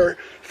 but they're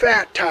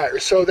fat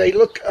tires, so they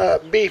look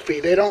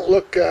beefy. They don't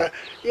look,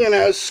 you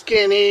know,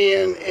 skinny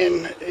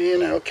and you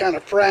know, kind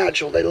of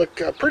fragile. They look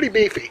pretty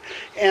beefy.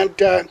 And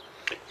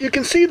you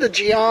can see the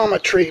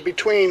geometry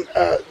between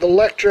the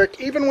Lectric,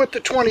 even with the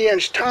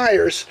 20-inch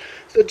tires.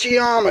 The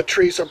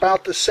geometry is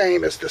about the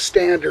same as the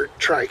standard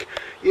trike.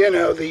 You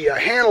know, the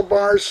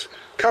handlebars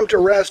come to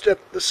rest at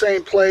the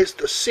same place.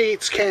 The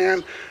seats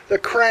can. The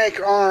crank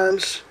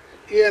arms,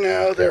 you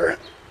know, they're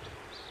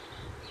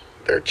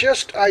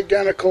just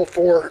identical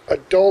for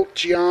adult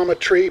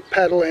geometry,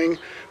 pedaling.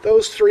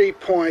 Those 3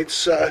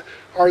 points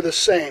are the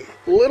same.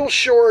 A little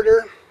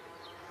shorter.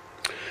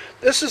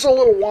 This is a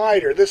little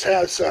wider. This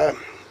has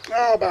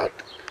about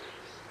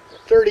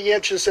 30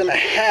 inches and a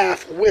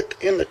half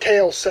width in the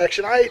tail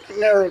section. I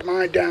narrowed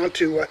mine down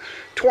to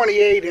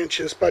 28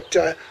 inches, but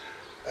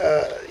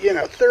you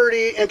know,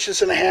 30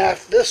 inches and a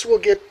half. This will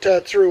get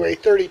through a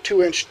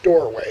 32-inch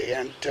doorway,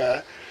 and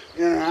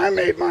you know, I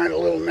made mine a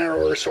little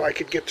narrower so I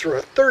could get through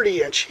a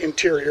 30-inch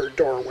interior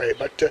doorway,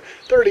 but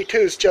 32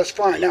 is just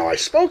fine. Now, I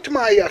spoke to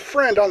my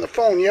friend on the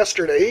phone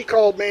yesterday. He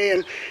called me,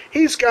 and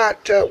he's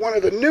got one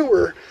of the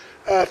newer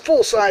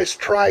full-size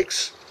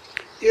trikes,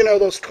 you know,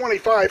 those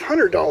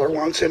 $2,500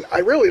 ones, and I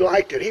really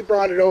liked it. He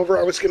brought it over.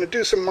 I was going to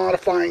do some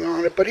modifying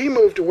on it, but he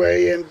moved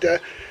away, and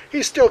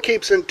he still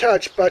keeps in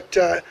touch. But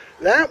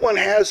that one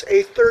has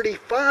a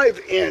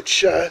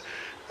 35-inch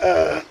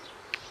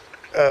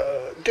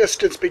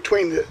distance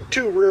between the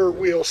two rear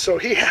wheels, so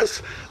he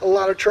has a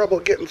lot of trouble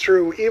getting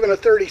through even a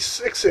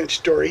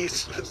 36-inch door. He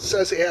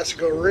says he has to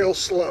go real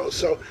slow.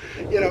 So,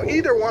 you know,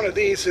 either one of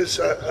these is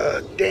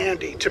a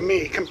dandy to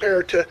me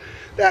compared to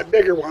that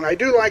bigger one. I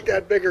do like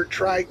that bigger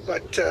trike,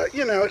 but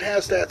you know, it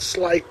has that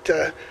slight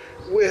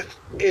width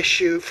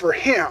issue for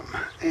him,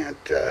 and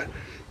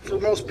for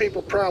most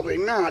people probably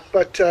not.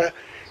 But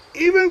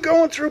even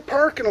going through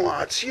parking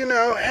lots, you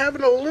know,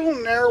 having a little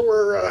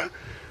narrower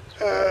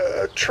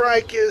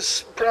trike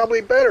is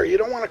probably better. You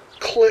don't want to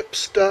clip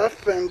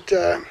stuff, and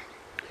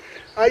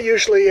I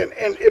usually, and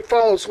it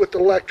follows with the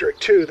Lectric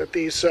too, that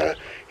these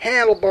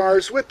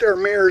handlebars with their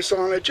mirrors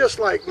on it, just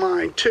like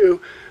mine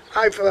too,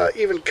 I've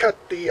even cut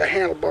the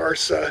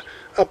handlebars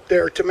up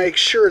there to make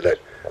sure that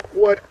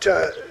what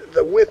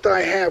the width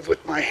I have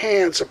with my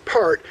hands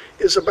apart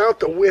is about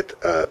the width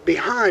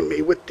behind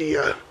me with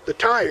the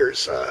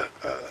tires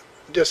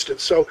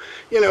distance. So,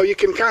 you know, you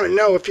can kind of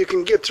know if you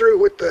can get through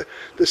with the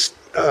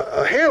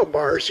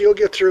handlebars, you'll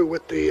get through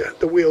with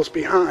the wheels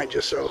behind you.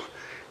 So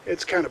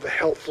it's kind of a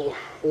helpful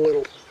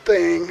little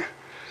thing.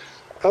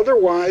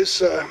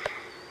 Otherwise,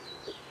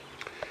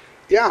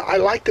 yeah, I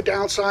like the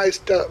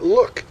downsized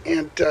look,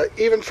 and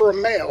even for a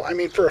male, I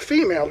mean, for a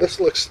female, this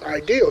looks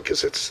ideal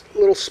because it's a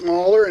little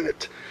smaller, and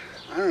it's,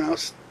 I don't know,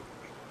 it's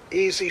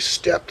easy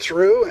step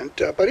through, and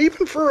but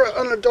even for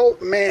an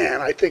adult man,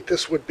 I think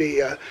this would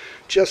be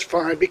just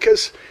fine,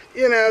 because,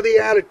 you know, the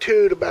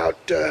attitude about,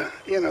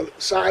 you know,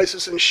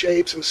 sizes and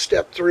shapes and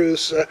step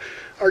throughs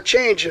are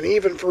changing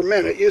even for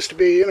men. It used to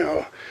be, you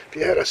know, if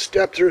you had a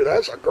step through,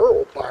 that's a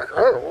girl bike.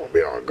 I don't want to be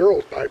on a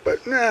girl's bike,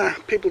 but nah,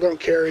 people don't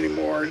care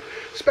anymore. And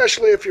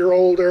especially if you're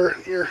older,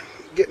 you're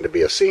getting to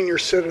be a senior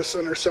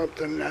citizen or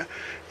something,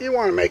 you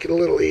want to make it a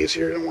little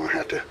easier. You don't want to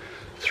have to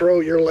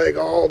throw your leg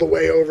all the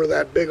way over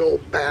that big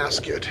old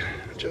basket.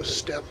 Just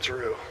step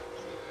through.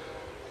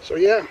 So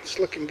yeah, it's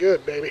looking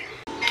good, baby.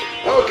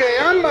 Okay,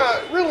 I'm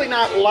really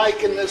not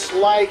liking this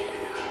light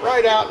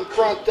right out in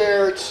front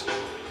there. It's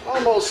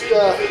almost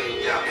the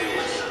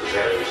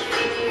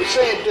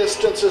same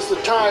distance as the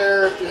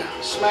tire if you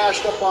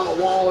smashed up on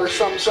a wall or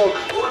something. So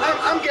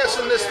I'm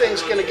guessing this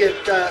thing's going to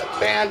get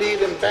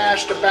bandied and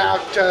bashed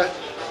about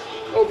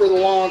over the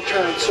long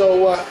term.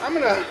 So I'm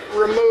going to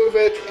remove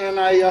it, and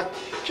I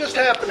just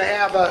happen to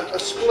have a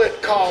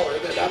split collar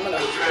that I'm going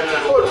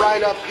to put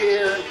right up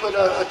here and put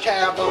a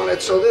tab on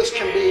it, so this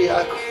can be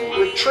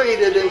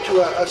retreated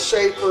into a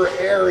safer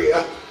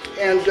area.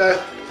 And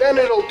then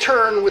it'll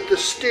turn with the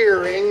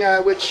steering,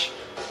 which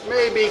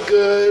may be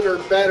good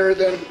or better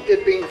than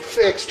it being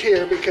fixed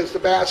here because the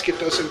basket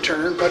doesn't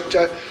turn, but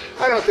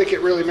I don't think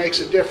it really makes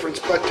a difference.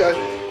 But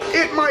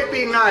it might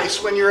be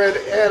nice when you're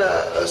at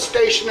a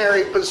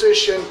stationary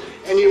position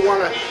and you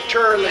want to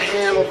turn the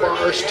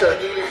handlebars to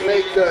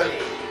make the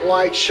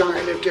light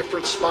shine in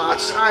different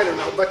spots. I don't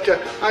know, but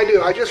I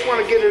do. I just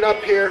want to get it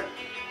up here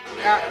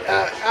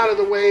out of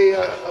the way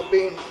of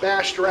being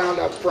bashed around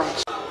up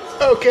front.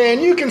 Okay,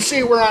 and you can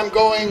see where I'm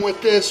going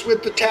with this,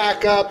 with the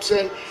tack ups,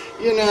 and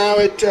you know,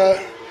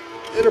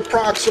 it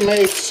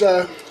approximates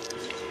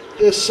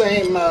this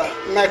same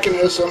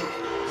mechanism,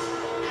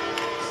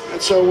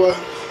 and so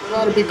it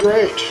ought to be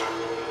great.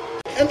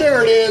 And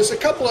there it is, a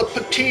couple of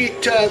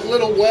petite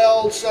little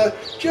welds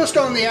just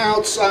on the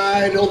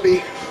outside. It'll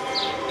be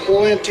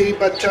plenty,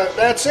 but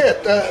that's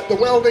it. The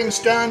welding's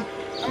done.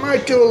 I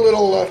might do a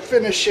little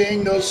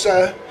finishing. Those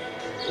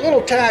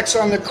little tacks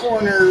on the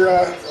corner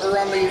or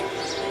on the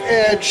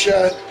edge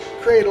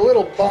create a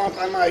little bump.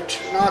 I might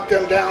knock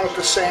them down with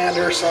the sand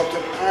or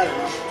something. I don't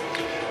know.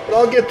 But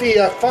I'll get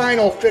the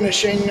final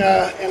finishing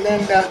and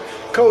then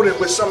coat it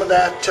with some of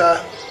that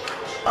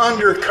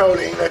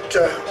undercoating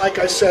that, like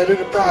I said,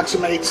 it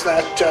approximates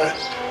that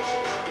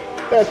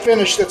that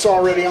finish that's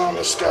already on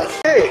the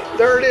stuff. Hey,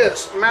 there it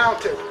is,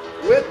 mounted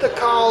with the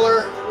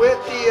collar, with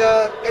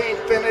the paint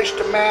finish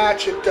to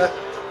match.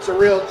 It's a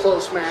real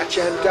close match,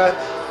 and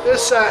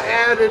this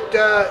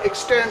added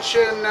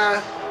extension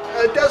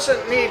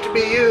doesn't need to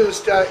be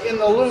used in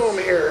the loom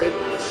here. It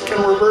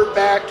can revert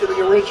back to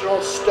the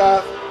original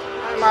stuff.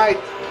 I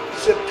might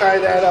zip tie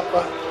that up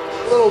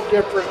a little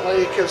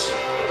differently because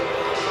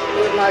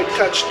it might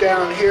touch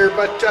down here,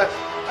 but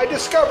I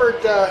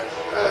discovered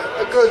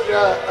a good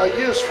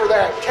use for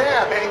that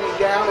tab hanging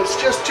down is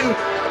just to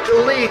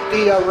delete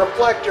the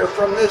reflector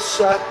from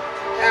this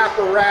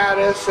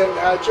apparatus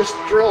and just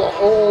drill a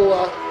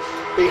hole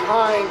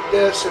behind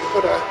this and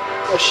put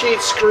a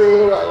sheet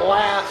screw, a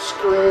lath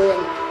screw,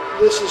 and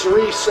this is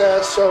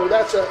recessed, so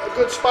that's a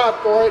good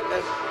spot for it, and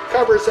it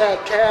covers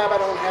that tab. I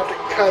don't have to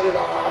cut it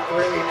off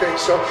or anything,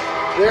 so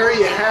there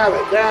you have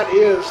it. That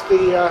is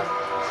the,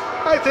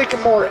 I think, a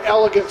more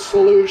elegant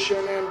solution,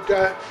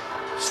 and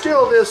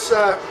still this,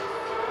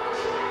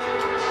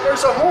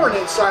 there's a horn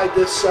inside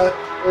this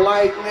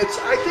light, and it's,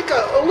 I think,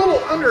 a little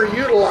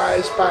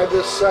underutilized by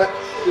this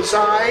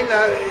design.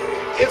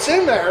 It's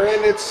in there,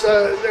 and it's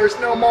there's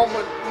no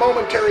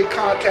momentary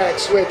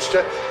contact switch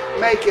to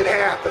make it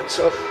happen.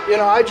 So, you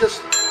know, I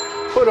just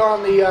put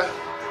on the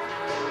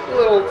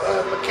little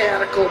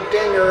mechanical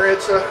dinger.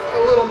 It's a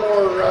little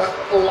more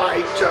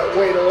polite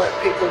way to let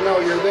people know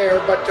you're there,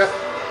 but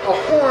a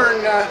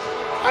horn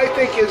I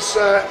think is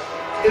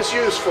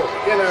useful,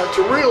 you know,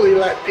 to really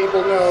let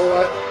people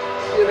know,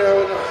 you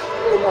know, in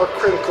a little more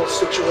critical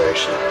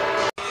situation.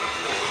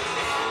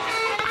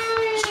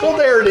 So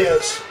there it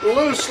is,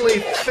 loosely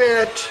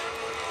fit.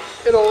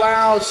 It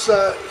allows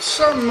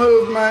some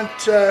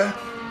movement,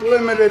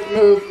 limited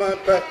movement,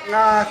 but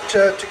not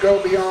to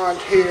go beyond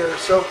here.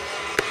 So,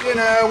 you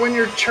know, when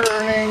you're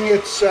turning,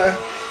 it's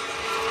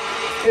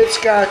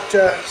got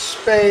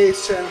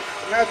space, and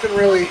nothing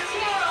really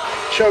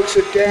chokes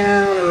it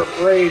down or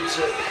abrades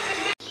it.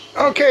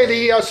 Okay,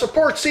 the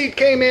support seat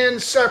came in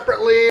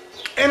separately,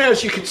 and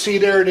as you can see,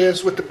 there it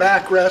is with the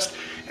backrest.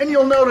 And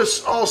you'll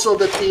notice also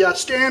that the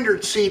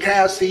standard seat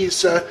has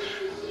these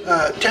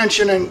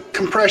tension and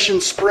compression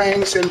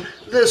springs, and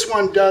this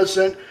one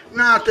doesn't.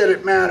 Not that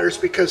it matters,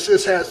 because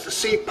this has the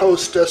seat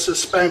post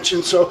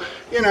suspension, so,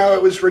 you know,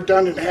 it was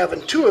redundant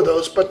having two of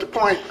those. But the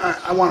point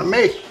I want to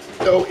make,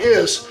 though,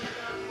 is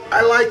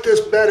I like this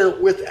better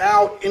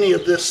without any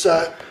of this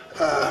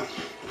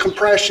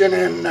compression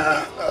and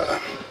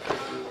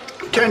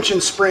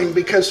tension spring,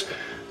 because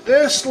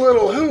this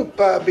little hoop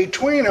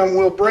between them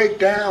will break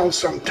down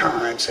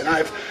sometimes, and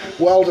I've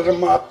welded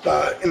them up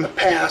in the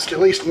past, at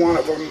least one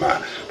of them,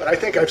 but I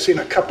think I've seen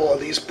a couple of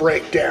these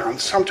break down.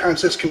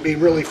 Sometimes this can be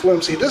really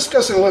flimsy. This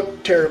doesn't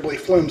look terribly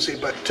flimsy,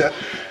 but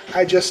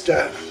I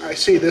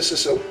see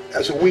this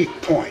as a weak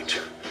point,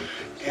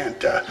 and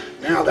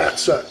now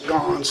that's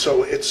gone,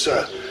 so it's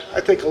I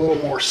think a little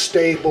more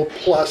stable,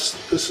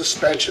 plus the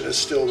suspension is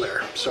still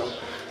there, so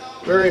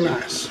very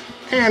nice.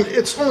 And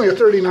it's only a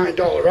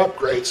 $39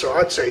 upgrade, so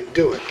I'd say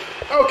do it.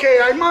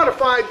 Okay, I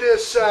modified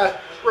this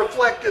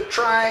reflective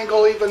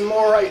triangle even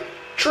more. I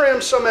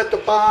trimmed some at the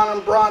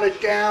bottom, brought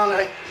it down.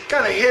 I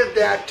kind of hid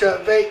that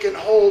vacant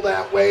hole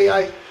that way.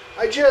 I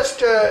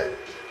just,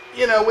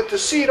 you know, with the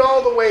seat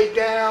all the way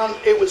down,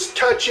 it was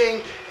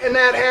touching, and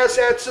that has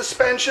that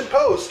suspension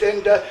post,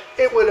 and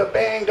it would have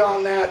banged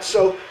on that.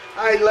 So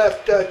I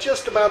left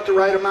just about the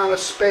right amount of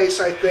space,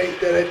 I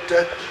think, that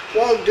it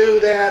won't do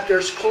that.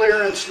 There's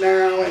clearance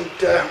now, and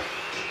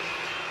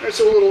there's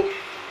a little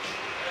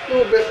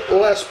bit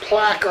less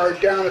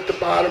placard down at the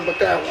bottom, but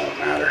that won't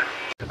matter.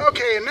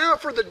 Okay, and now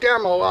for the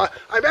demo.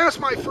 I've asked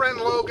my friend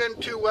Logan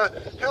to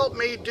help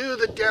me do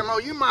the demo.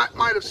 You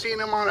might have seen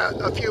him on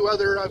a few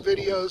other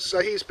videos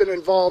he's been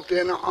involved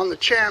in on the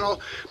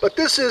channel. But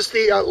this is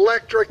the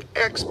Lectric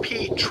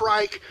XP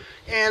Trike,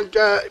 and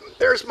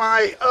there's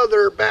my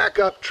other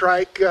backup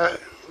trike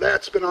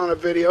that's been on a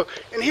video.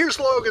 And here's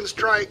Logan's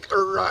trike,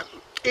 or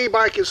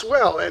e-bike as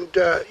well. And,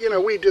 you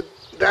know, we did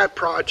that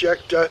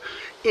project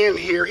in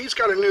here. He's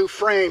got a new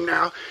frame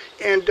now,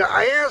 and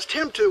I asked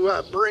him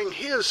to bring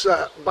his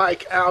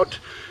bike out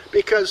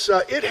because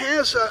it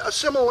has a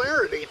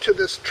similarity to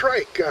this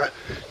trike,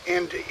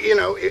 and you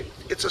know,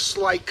 it's a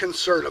slight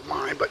concern of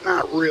mine, but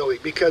not really,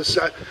 because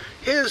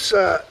his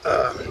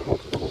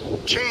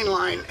chain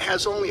line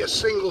has only a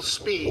single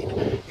speed,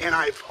 and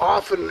I've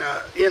often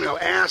you know,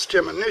 asked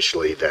him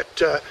initially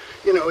that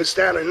you know, is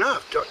that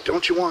enough?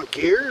 Don't you want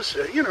gears?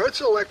 You know,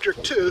 it's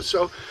electric too,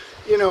 so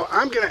you know,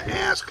 I'm going to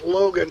ask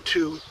Logan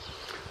to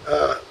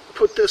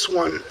put this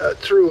one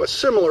through a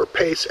similar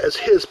pace as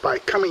his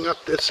bike, coming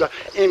up this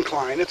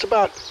incline. It's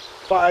about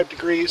 5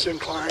 degrees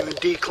incline and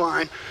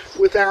decline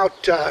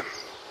without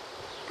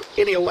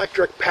any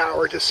electric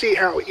power, to see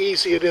how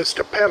easy it is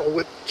to pedal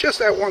with just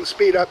that one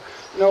speed up,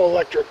 no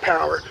electric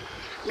power.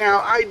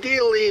 Now,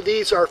 ideally,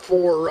 these are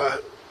for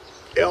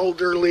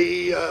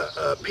elderly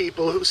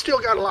people who still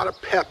got a lot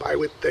of pep, I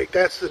would think.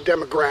 That's the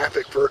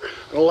demographic for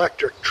an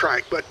electric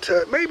trike, but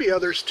maybe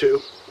others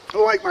too.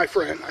 Like my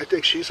friend, I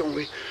think she's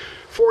only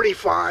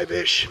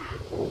 45-ish.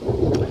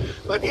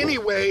 But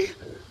anyway,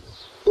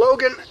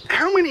 Logan,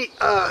 how many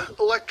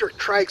electric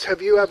trikes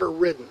have you ever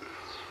ridden?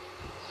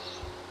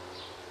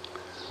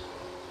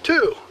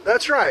 2,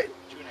 that's right.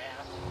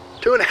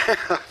 2.5.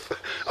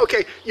 2.5.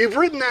 Okay, you've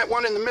ridden that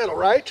one in the middle,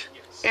 right?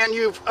 Yes. And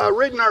you've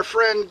ridden our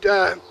friend,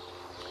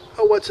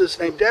 oh, what's his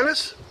name,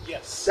 Dennis?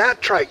 Yes.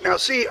 That trike. Now,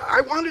 see,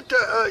 I wanted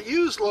to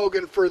use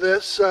Logan for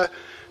this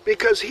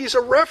because he's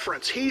a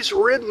reference. He's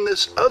ridden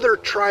this other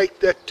trike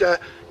that,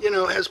 you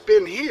know, has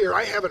been here.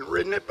 I haven't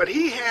ridden it, but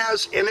he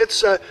has, and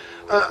it's a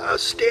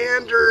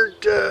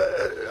standard,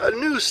 a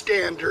new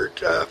standard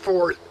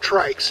for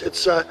trikes.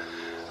 It's, I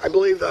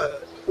believe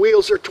the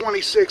wheels are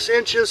 26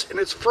 inches, and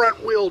it's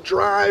front wheel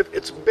drive.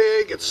 It's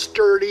big, it's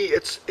sturdy,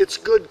 it's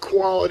good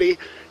quality,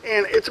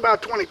 and it's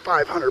about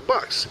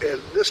 $2,500.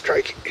 And this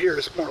trike here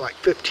is more like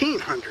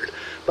 $1,500.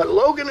 But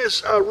Logan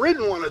has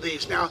ridden one of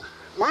these. Now,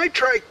 my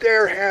trike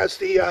there has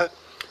the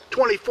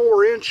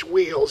 24-inch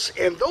wheels,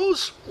 and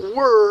those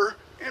were,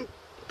 and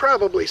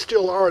probably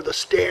still are, the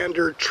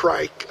standard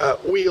trike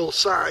wheel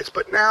size.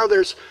 But now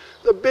there's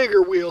the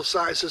bigger wheel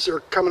sizes are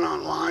coming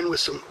online with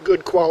some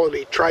good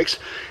quality trikes.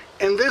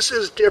 And this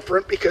is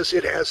different because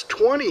it has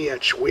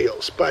 20-inch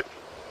wheels. But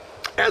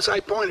as I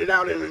pointed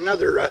out in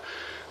another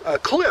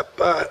clip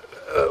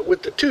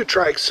with the 2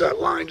 trikes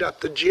lined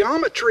up, the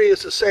geometry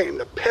is the same.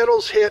 The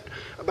pedals hit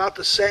about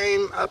the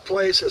same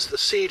place as the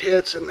seat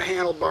hits and the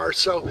handlebars.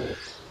 So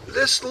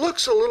this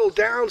looks a little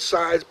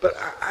downsized, but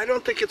I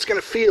don't think it's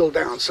going to feel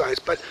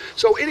downsized. But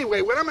so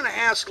anyway, what I'm going to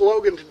ask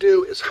Logan to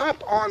do is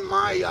hop on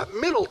my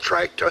middle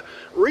trike to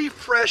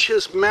refresh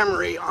his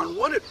memory on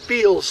what it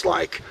feels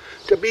like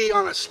to be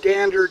on a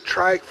standard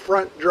trike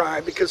front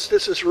drive, because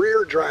this is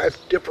rear drive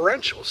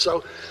differential.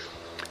 So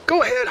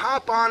go ahead,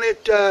 hop on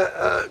it,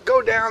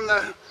 go down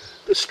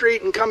the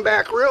street and come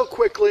back real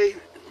quickly.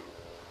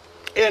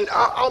 And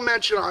I'll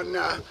mention on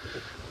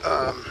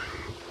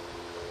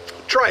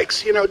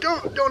trikes, you know,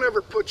 don't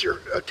ever put your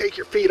take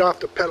your feet off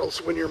the pedals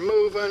when you're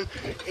moving,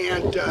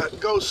 and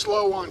go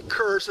slow on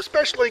curves,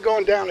 especially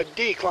going down a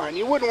decline.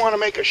 You wouldn't want to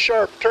make a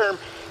sharp turn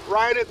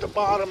right at the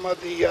bottom of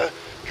the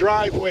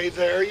driveway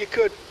there. You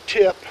could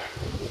tip,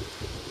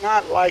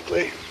 not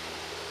likely.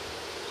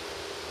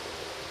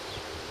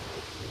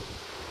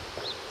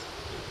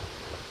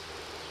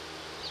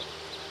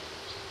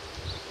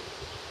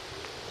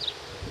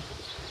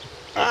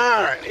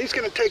 All right, he's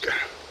going to take a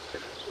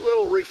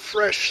little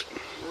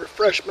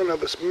refreshment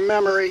of his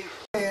memory.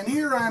 And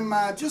here I'm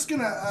just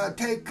going to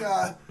take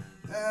a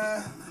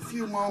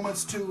few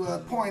moments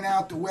to point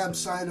out the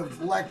website of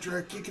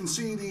Lectric. You can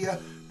see the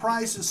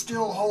price is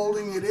still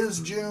holding. It is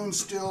June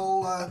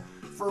still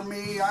for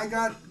me. I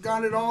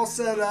got it all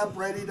set up,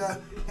 ready to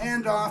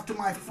hand off to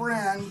my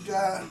friend.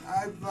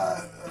 I've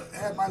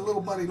had my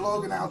little buddy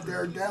Logan out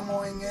there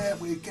demoing it.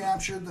 We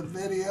captured the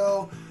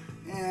video,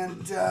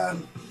 and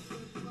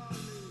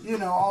you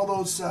know, all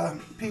those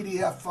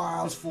PDF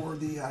files for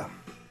the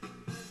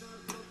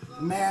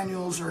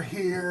manuals are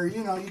here.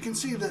 You know, you can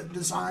see the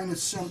design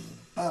is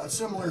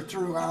similar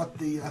throughout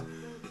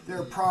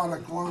their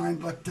product line,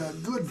 but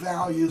good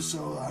value.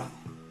 So,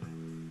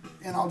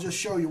 and I'll just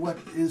show you what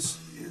is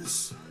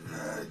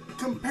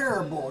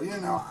comparable. You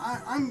know,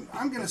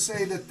 I'm going to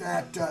say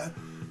that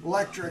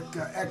Lectric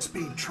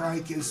XP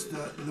Trike is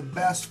the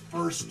best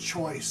first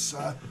choice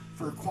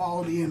for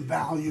quality and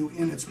value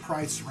in its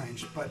price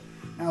range. But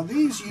now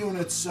these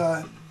units,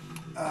 I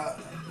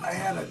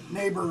had a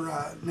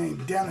neighbor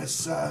named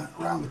Dennis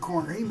around the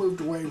corner. He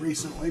moved away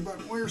recently,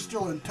 but we're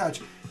still in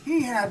touch.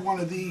 He had one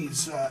of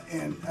these,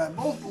 and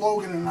both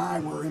Logan and I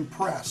were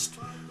impressed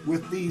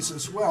with these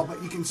as well.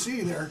 But you can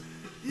see they're,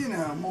 you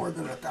know, more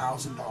than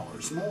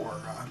 $1,000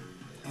 more,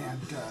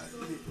 and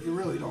you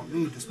really don't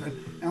need to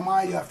spend. Now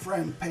my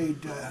friend paid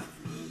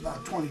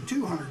about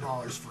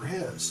 $2,200 for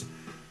his,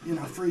 you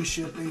know, free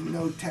shipping,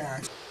 no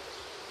tax.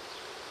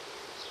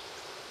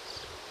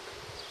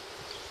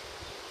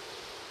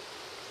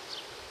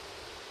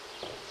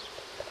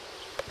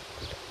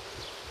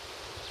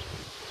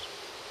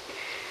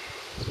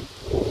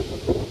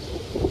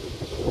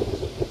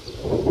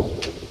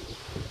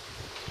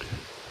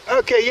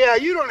 Okay, yeah,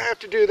 you don't have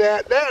to do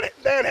that.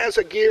 That has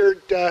a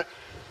geared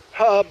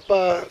hub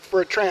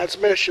for a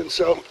transmission,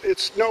 so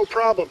it's no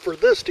problem for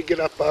this to get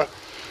up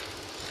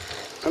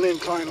an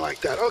incline like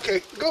that.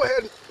 Okay, go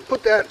ahead and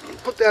put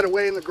that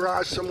away in the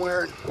garage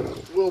somewhere, and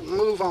we'll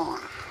move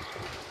on.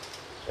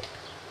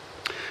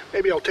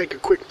 Maybe I'll take a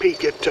quick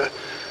peek at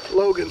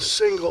Logan's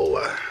single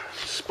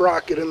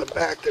sprocket in the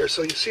back there,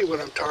 so you see what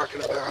I'm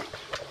talking about.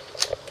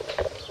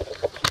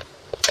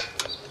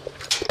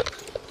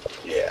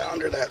 Yeah,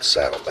 under that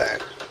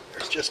saddlebag,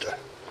 there's just a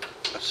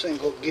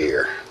single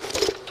gear.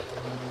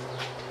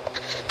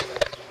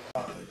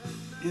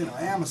 You know,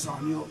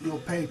 Amazon, you'll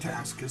pay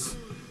tax because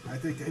I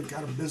think they've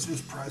got a business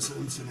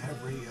presence in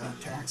every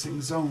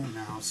taxing zone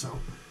now. So,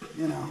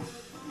 you know,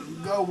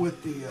 go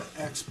with the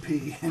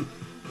XP and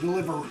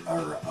deliver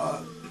or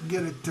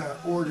get it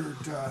ordered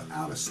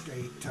out of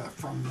state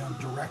from them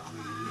directly,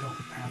 and you don't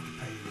have to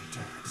pay any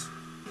tax.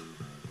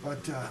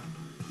 But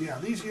yeah,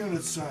 these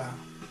units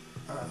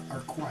are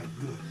quite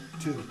good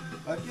too.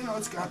 But you know,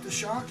 it's got the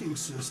shocking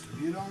system.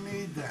 You don't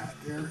need that.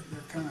 They're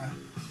kind of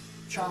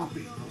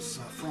choppy, those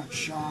front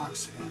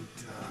shocks, and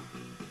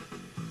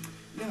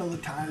you know, the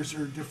tires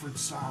are a different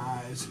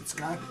size. It's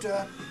got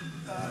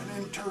an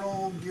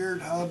internal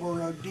geared hub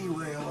or a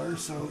derailleur,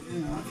 so you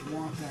know, if you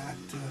want that,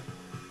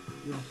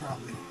 you'll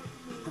probably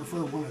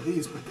prefer one of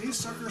these. But these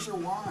suckers are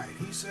wide.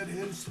 He said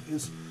his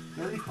is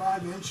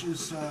 35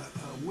 inches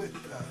width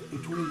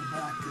between the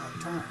back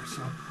tires,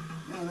 so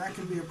you know, that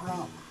can be a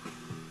problem.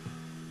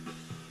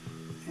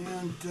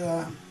 And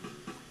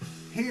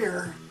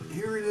here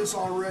it is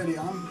already.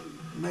 I'm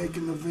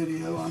making the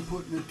video, I'm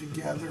putting it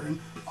together, and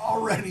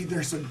already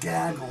there's a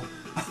gaggle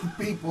of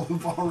people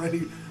who've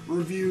already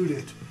reviewed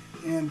it.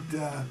 And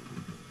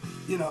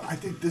you know, I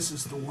think this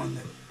is the one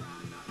that,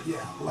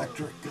 yeah,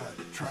 Lectric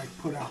Trike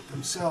put out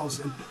themselves,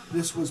 and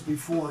this was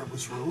before it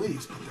was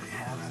released, but they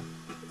had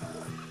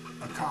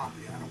a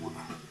copy. I don't want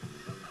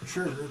to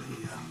trigger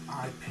the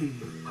IP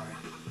by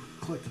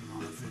clicking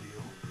on a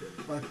video,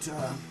 but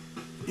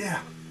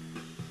yeah,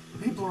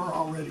 people are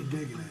already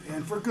digging it,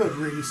 and for good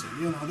reason.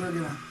 You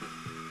know,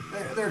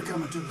 they're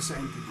coming to the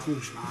same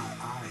conclusion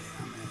I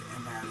am,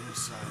 and that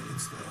is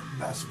it's the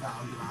best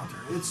value out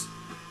there. It's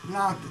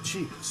not the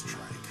cheapest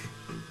trike,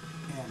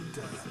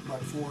 and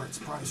but for its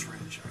price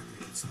range, I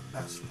think it's the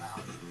best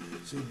value.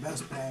 It's the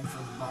best bang for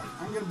the buck.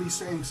 I'm going to be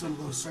saying some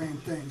of those same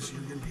things.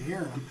 You're going to be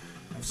hearing them.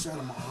 I've said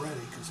them already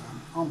because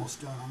I'm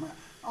almost done.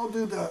 I'll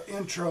do the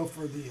intro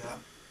for the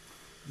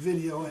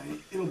video,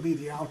 and it'll be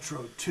the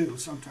outro too.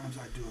 Sometimes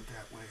I do it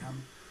that way.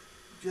 I'm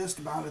just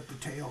about at the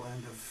tail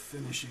end of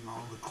finishing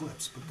all the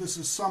clips, but this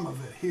is some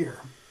of it here.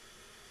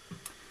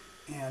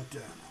 And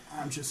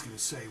I'm just going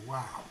to say,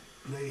 wow,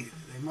 they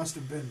must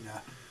have been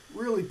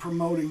really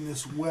promoting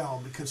this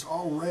well, because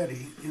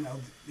already, you know,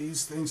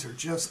 these things are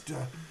just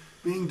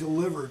being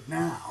delivered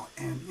now,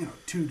 and you know,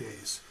 2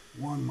 days,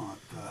 1 month,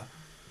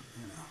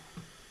 you know,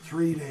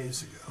 3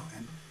 days ago,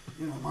 and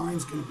you know,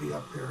 mine's going to be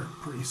up there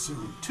pretty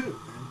soon too.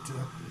 And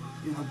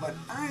you know, but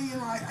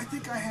I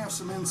think I have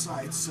some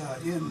insights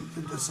in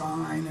the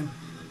design and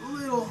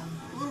little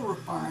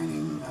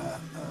refining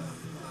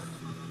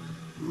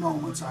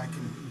moments I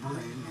can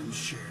bring and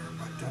share.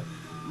 But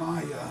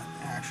my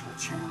actual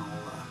channel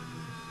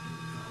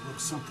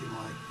looks something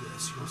like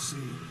this. You'll see,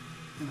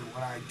 you know,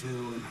 what I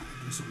do, and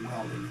I do some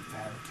welding and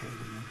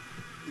fabricating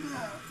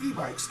and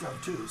e-bike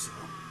stuff too. So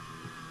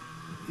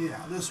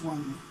yeah, this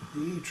one,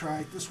 the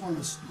E-Trike, this one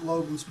is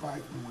Logan's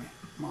bike when we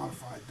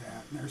modified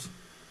that, and there's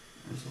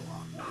a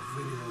lot more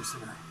videos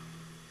that are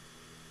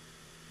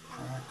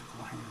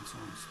practical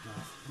hands-on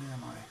stuff. Yeah,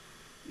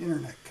 my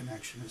internet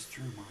connection is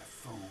through my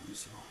phone,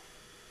 so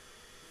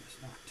it's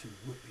not too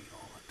whippy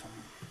all the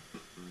time.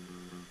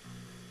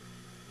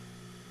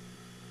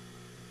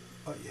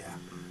 But yeah,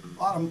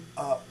 a lot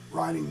of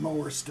riding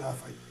mower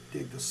stuff. I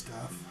dig the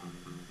stuff,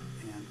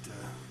 and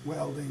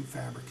welding,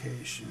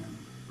 fabrication,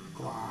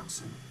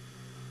 Glocks, and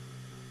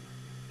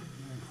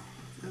you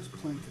know, just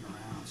plinking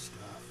around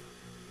stuff.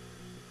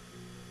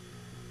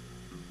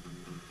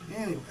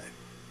 Anyway,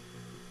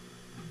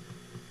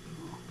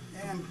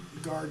 and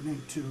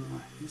gardening too.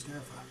 I used to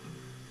have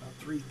about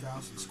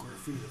 3,000 square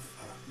feet of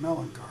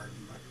melon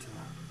garden, but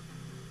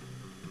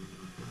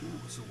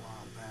it was a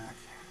while back.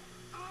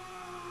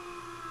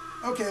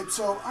 Okay,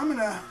 so I'm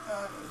gonna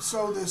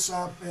sew this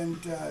up and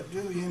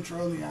do the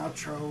intro and the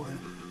outro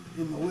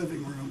in the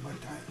living room, but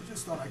I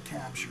just thought I'd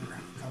capture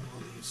a couple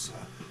of these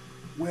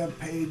web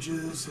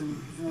pages and,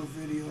 you know,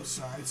 video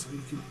sites so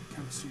you can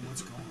kind of see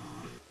what's going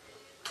on.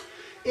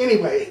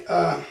 Anyway,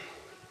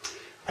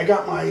 I I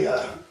got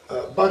my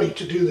buddy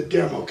to do the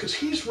demo because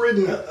he's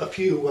ridden a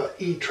few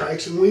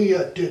e-trikes, and we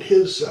did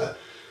his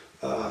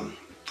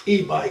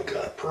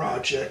e-bike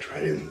project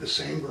right in the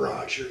same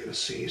garage you're going to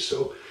see.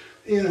 So,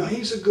 you know,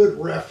 he's a good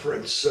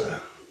reference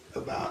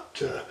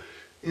about,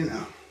 you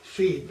know,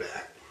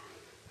 feedback.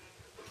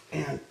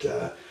 And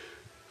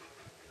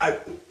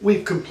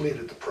we've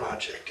completed the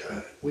project.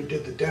 We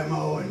did the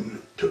demo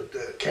and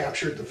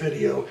captured the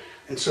video,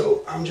 and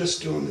so I'm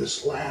just doing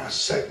this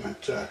last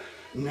segment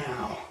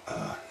now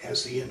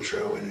as the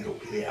intro, and it'll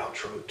be the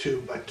outro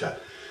too.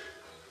 But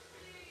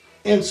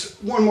and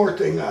one more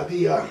thing,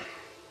 the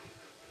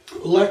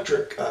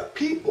Lectric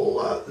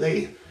people,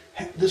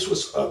 this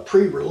was a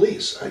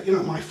pre-release. You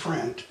know, my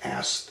friend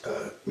asked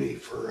me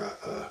for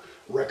a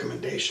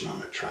recommendation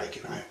on a trike,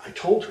 and I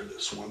told her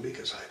this one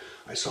because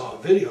I saw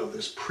a video of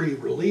this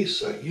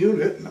pre-release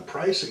unit and the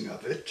pricing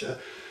of it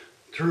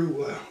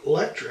through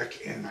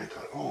Lectric, and I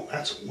thought, oh,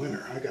 that's a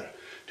winner. I got to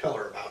tell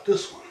her about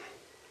this one.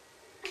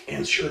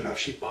 And sure enough,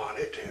 she bought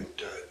it, and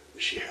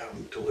she had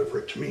them deliver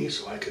it to me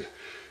so I could,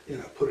 you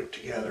know, put it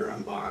together,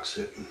 unbox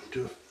it, and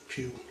do a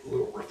few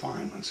little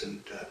refinements,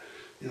 and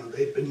you know,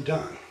 they've been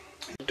done.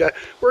 And,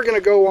 we're going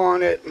to go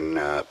on it and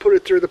put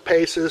it through the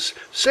paces,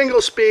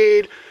 single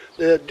speed,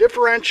 the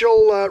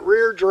differential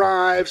rear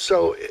drive,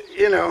 so,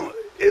 you know,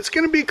 it's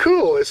going to be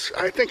cool.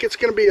 I think it's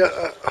going to be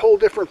a whole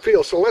different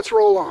feel, so let's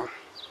roll on.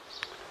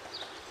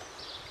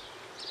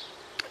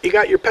 You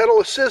got your pedal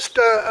assist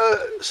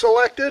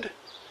selected?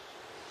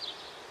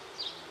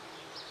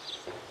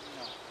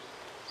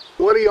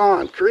 What are you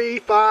on? 3,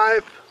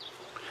 5?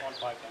 On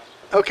 5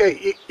 now.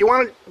 Okay, you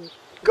want to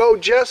go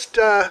just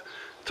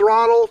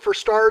throttle for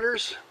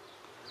starters?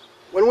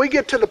 When we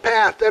get to the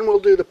path, then we'll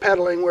do the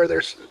pedaling where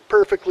there's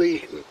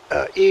perfectly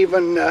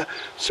even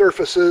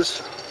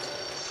surfaces.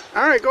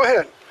 All right, go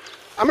ahead.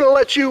 I'm going to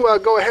let you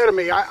go ahead of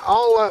me.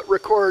 I'll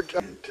record.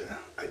 And,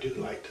 I do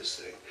like this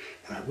thing,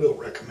 and I will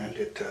recommend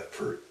it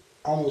for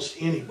almost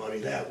anybody.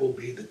 That will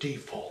be the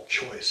default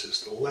choice,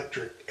 is the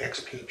Lectric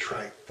XP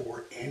Trike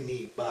for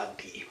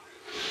anybody.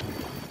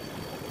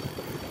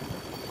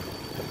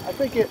 I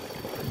think it,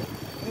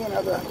 you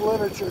know, the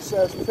literature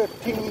says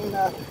 15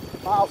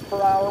 miles per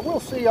hour.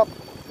 We'll see up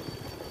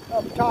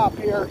top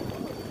here.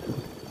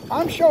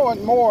 I'm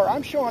showing more.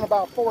 I'm showing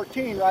about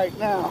 14 right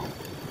now.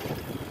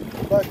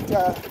 But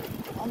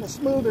on the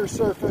smoother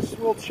surface,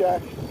 we'll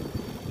check.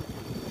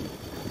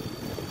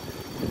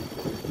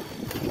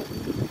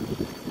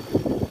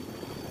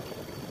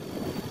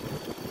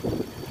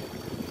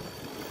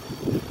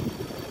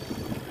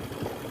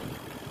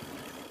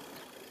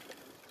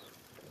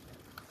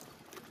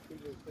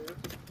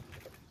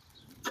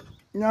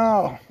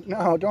 No,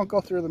 no, don't go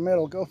through the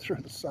middle. Go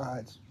through the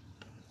sides.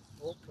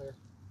 All clear.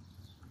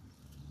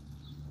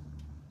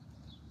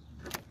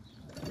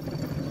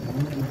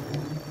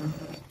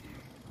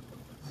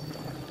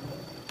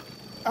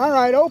 All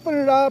right, open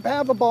it up,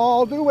 have a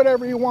ball, do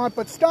whatever you want,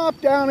 but stop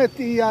down at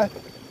the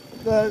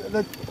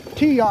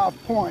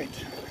tee-off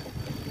point.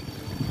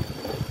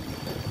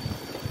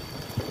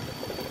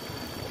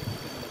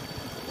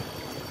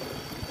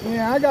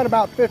 Yeah, I got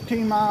about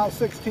 15 miles,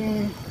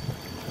 16.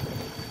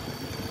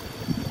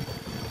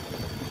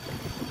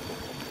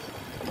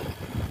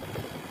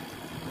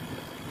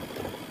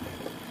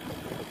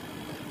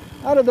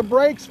 How do the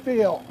brakes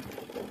feel?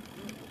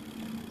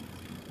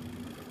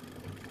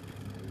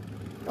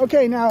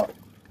 Okay, now,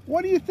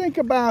 what do you think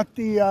about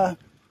the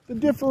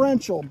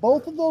differential?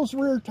 Both of those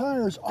rear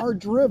tires are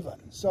driven,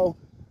 so...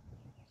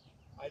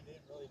 I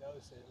didn't really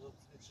notice it.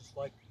 It's just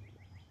like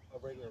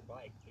a regular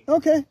bike.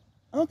 Okay,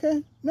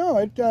 okay.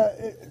 No,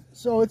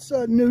 so it's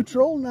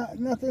neutral,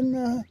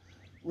 nothing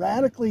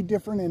radically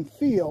different in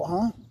feel,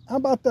 huh? How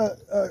about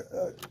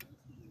the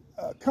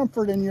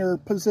comfort in your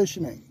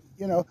positioning?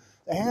 You know,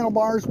 the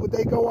handlebars, would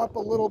they go up a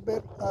little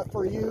bit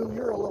for you?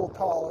 You're a little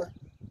taller.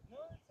 No,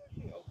 it's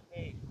actually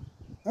okay.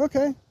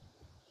 Okay.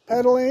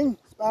 Pedaling,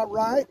 it's about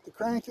right. The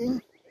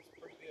cranking. It's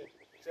pretty good,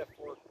 except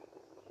for you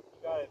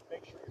gotta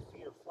make sure your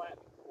feet are flat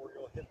before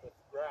you'll hit the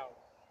ground.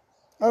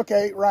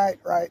 Okay, right.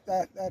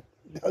 That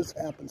does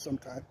happen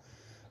sometimes.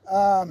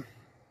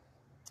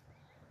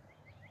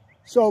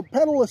 So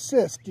pedal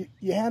assist,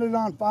 you had it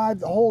on 5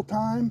 the whole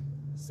time?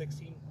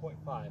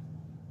 16.5.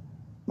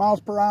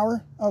 Miles per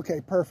hour? Okay,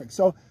 perfect.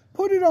 So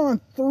put it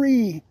on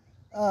 3,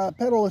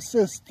 pedal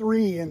assist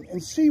 3,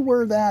 and see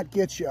where that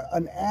gets you.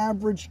 An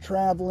average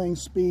traveling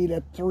speed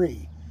at 3.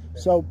 Okay.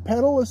 So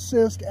pedal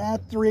assist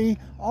at 3.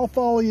 I'll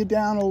follow you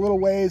down a little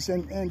ways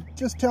and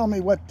just tell me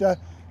what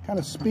kind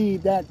of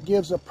speed that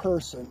gives a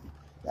person.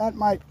 That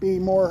might be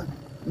more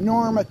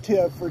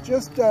normative for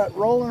just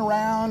rolling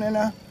around in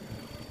a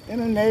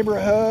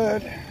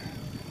neighborhood,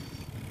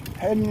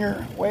 heading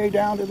your way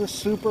down to the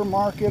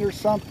supermarket or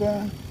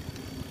something.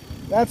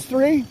 That's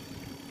 3.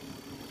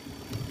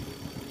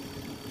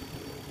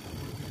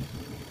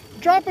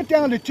 Drop it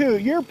down to 2.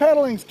 Your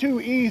pedaling's too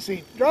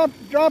easy. Drop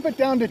it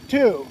down to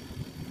 2.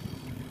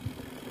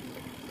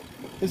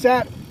 Is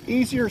that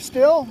easier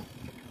still?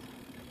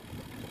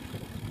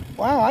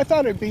 Wow, I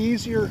thought it'd be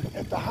easier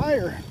at the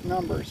higher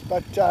numbers,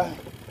 but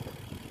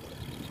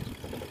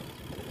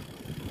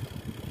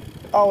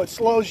Oh, it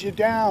slows you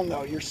down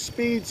though. Your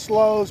speed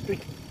slows to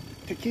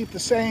keep the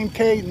same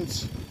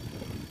cadence.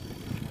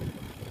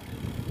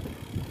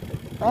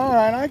 All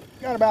right, I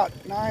got about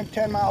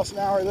 9-10 miles an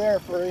hour there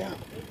for you.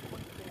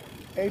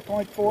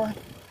 8.4.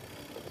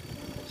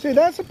 See,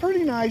 that's a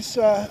pretty nice,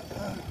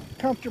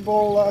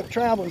 comfortable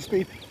traveling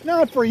speed.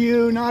 Not for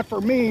you, not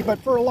for me, but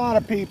for a lot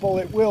of people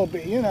it will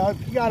be. You know,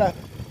 if you got a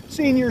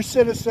senior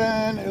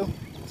citizen who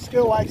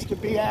still likes to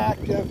be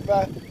active,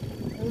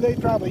 they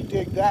probably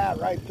dig that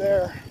right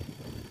there.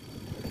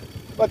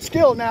 But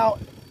still, now,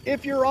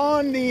 if you're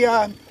on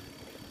the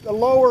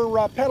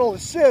lower pedal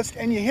assist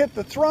and you hit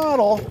the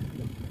throttle,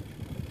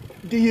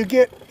 do you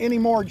get any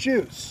more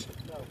juice?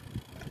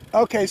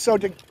 No. Okay, so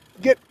to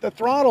get the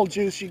throttle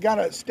juice, you got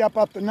to step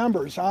up the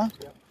numbers, huh?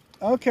 Yep.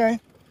 Okay,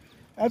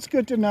 that's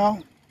good to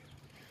know.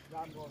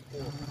 Now I'm going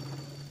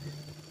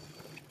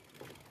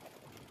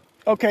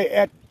 4. Okay,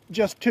 at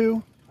just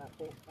 2?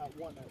 At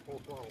 1, at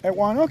full throttle. At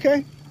 1,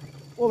 okay.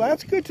 Well,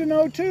 that's good to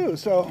know too.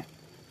 So,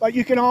 but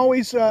you can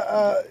always,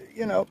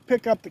 you know,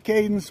 pick up the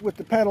cadence with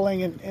the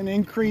pedaling and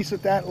increase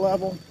at that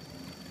level.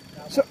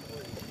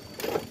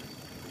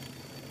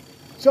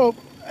 So,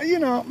 you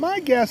know, my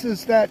guess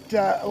is that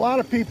a lot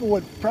of people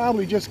would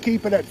probably just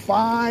keep it at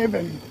 5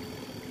 and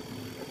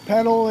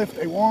pedal if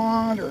they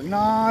want or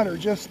not, or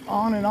just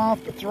on and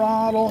off the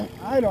throttle.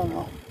 I don't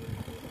know.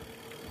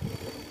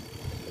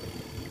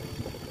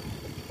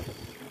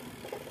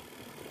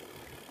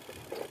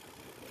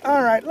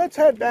 All right, let's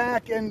head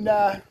back, and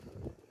I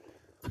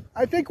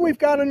think we've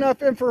got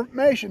enough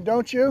information,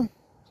 don't you?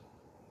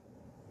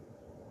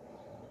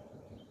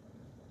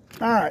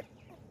 All right,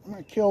 I'm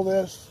going to kill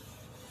this.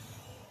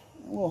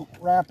 We'll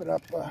wrap it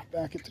up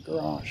back at the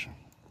garage.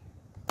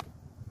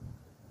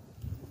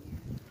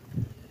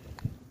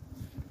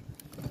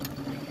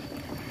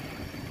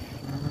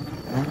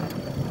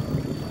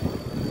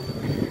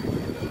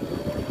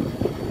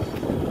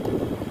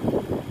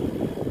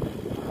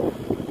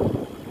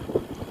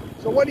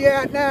 So what are you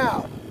at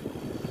now?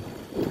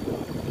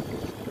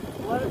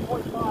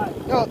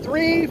 11.5. No,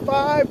 3,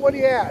 5, what are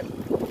you at?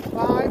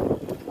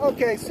 5?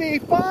 Okay, see,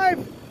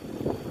 5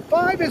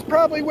 is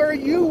probably where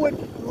you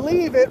would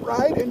leave it,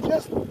 right? And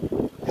just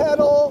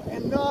pedal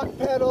and not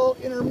pedal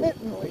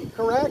intermittently,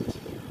 correct?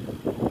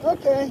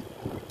 Okay,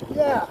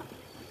 yeah.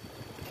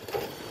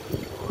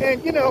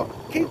 And, you know,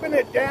 keeping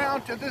it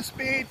down to this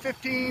speed,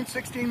 15,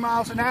 16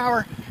 miles an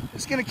hour,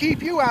 is going to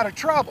keep you out of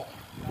trouble.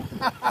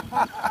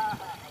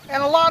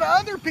 And a lot of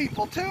other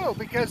people, too,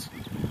 because,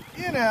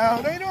 you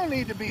know, they don't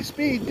need to be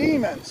speed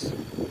demons.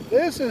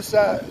 This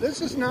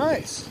is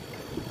nice.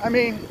 I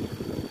mean,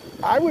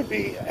 I would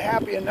be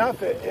happy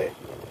enough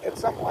at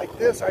something like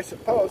this, I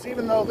suppose,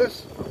 even though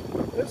this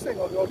thing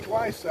will go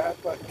twice that,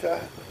 but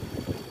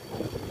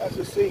that's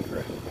a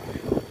secret.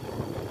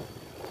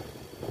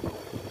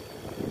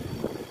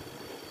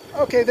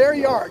 Okay, there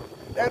you are.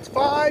 That's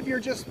 5. You're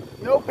just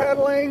no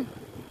pedaling.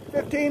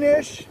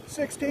 15-ish,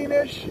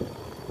 16-ish.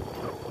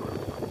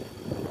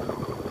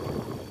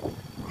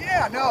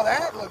 Yeah, no,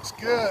 that looks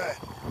good.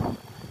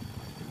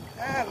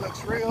 That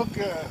looks real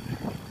good.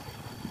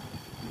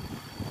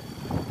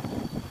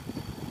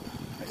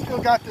 I still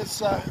got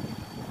this,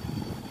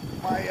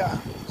 my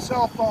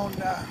cell phone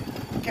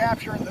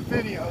capturing the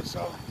video,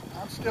 so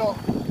I'm still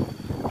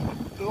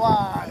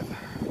live.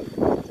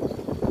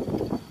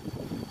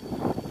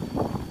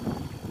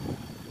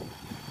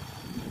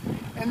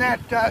 And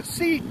that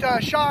seat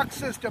shock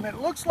system, it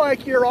looks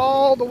like you're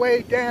all the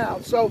way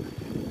down. So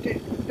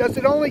does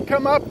it only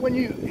come up when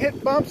you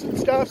hit bumps and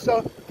stuff?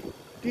 So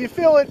do you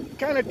feel it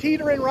kind of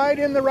teetering right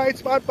in the right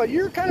spot? But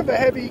you're kind of a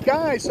heavy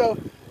guy, so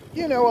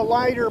you know, a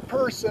lighter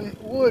person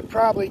would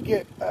probably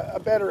get a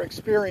better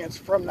experience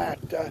from that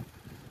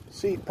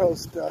seat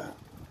post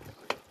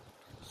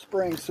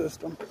spring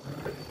system.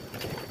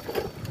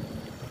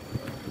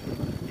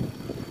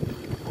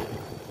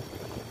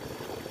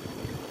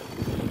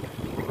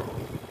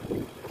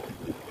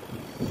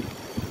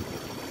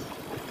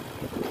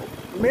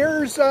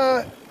 Mirrors,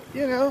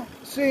 you know,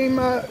 seem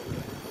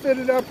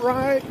fitted up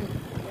right.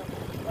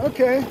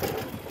 Okay.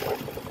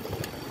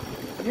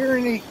 Hear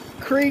any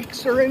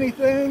creaks or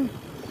anything?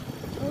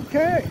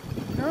 Okay.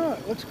 No,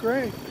 it looks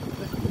great.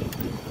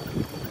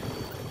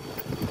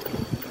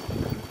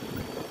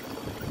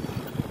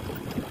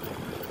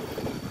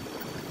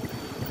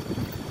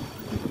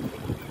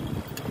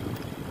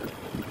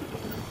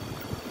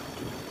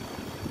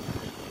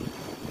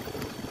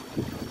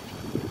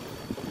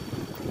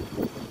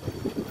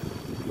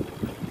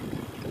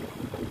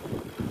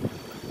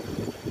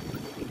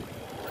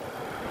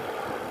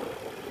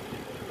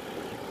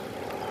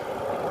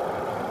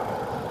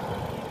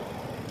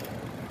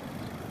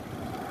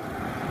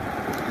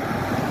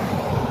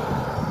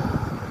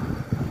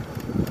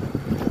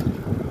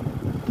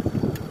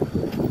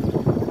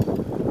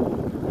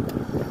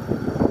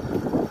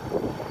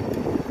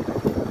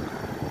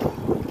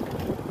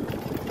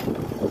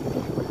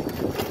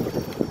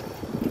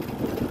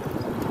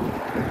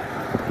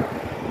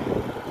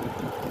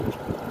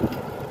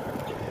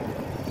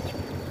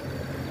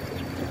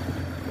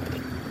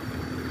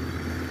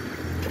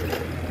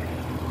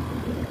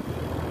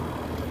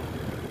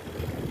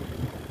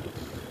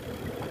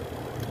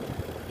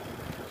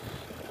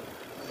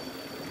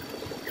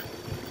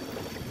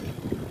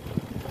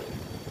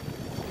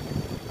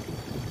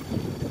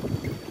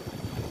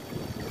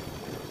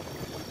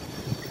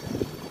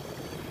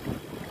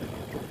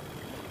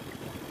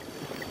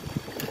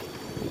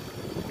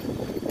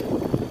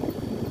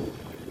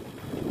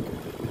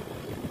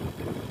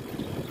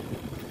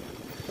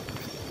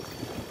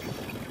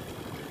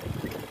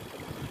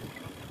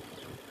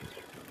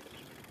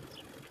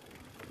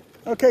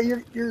 Okay,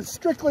 you're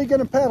strictly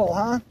gonna pedal,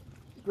 huh?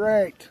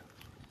 Great.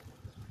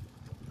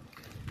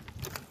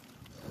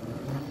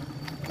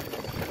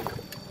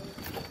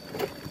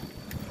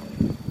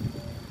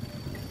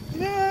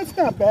 Yeah, it's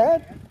not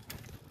bad.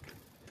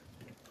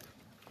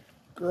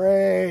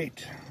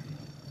 Great.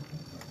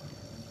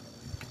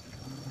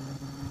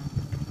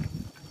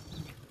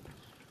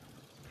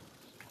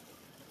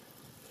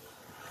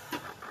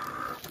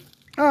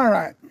 All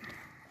right.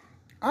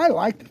 I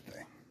like the thing.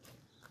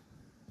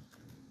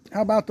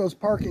 How about those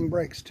parking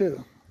brakes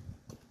too?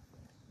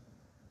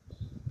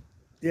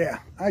 Yeah,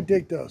 I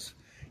dig those.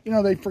 You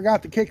know, they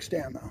forgot the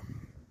kickstand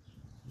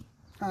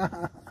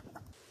though.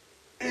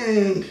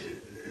 And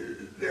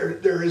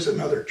there is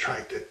another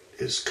trike that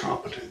is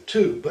competent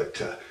too,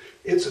 but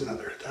it's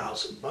another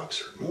 $1,000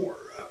 or more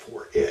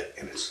for it,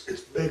 and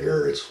it's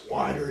bigger, it's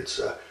wider,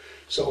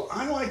 so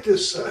I like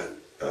this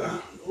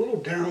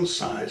little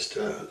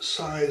downsized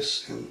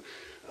size and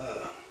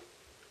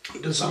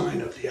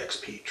design of the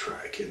XP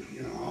Trike, and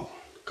you know, I'll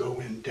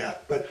go in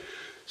depth, but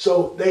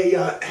so they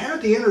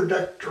had the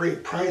introductory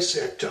price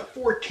at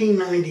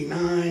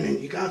 $14.99,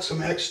 and you got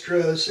some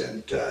extras,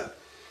 and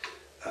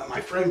my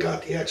friend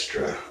got the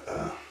extra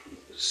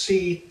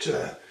seat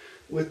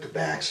with the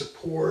back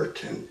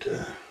support, and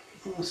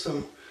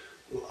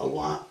a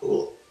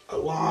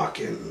lock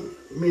and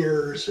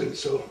mirrors, and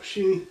so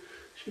she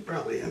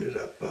probably ended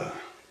up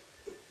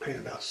paying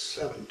about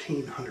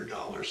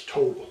 $1,700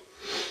 total.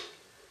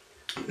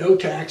 No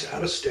tax,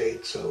 out of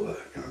state, so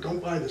you know,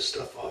 don't buy this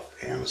stuff off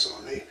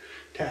Amazon. They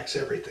tax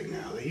everything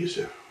now. They used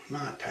to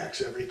not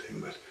tax everything,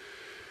 but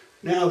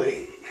now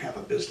they have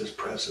a business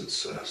presence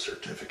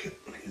certificate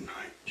in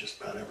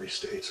just about every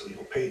state, so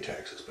you'll pay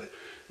taxes, but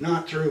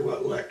not through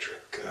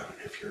Lectric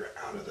if you're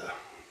out of the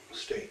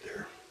state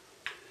there.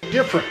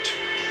 Different.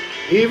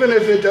 Even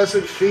if it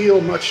doesn't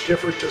feel much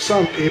different to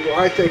some people,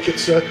 I think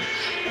it's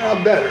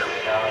better.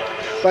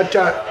 But,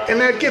 and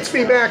that gets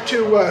me back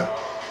to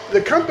the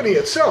company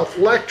itself.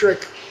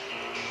 Lectric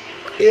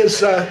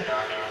is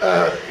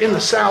in the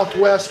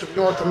southwest of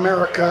North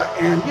America,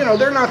 and you know,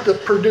 they're not the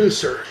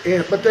producer,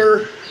 but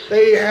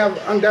they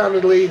have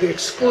undoubtedly the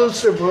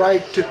exclusive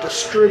right to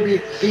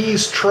distribute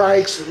these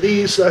trikes and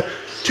these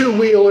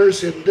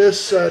two-wheelers in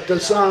this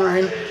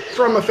design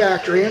from a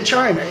factory in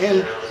China.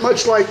 And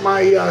much like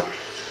my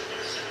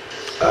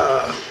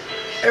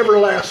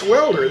Everlast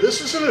welder,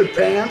 this is an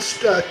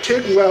advanced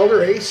TIG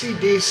welder,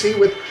 AC/DC,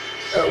 with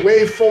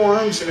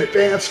waveforms and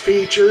advanced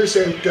features,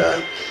 and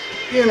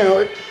you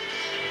know,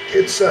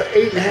 it's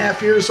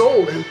 8.5 years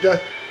old, and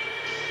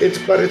it's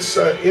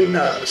in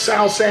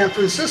South San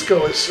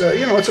Francisco. It's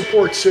you know, it's a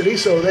port city,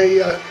 so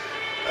they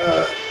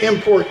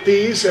import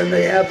these, and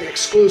they have the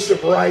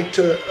exclusive right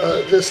to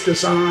this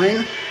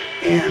design.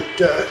 And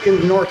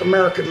in the North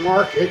American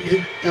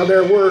market, now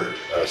there were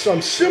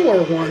some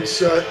similar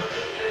ones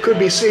could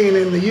be seen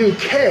in the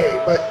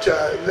UK, but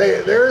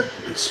their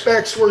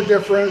specs were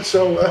different.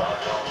 So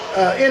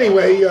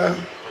anyway,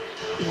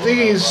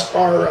 these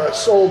are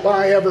sold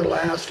by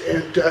Everlast,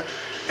 and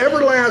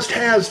Everlast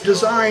has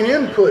design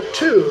input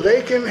too.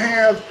 They can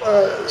have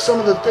some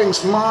of the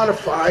things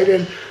modified,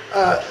 and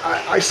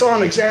I saw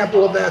an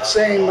example of that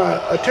same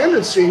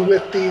tendency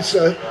with these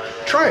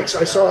trikes.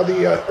 I saw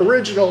the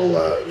original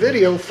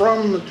video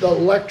from the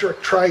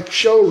Lectric Trike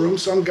showroom.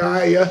 Some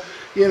guy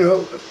you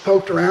know,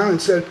 poked around and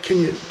said, can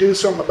you do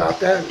something about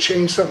that and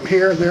change something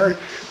here and there?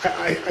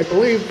 I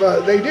believe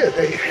they did.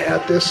 They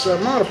had this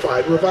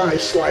modified,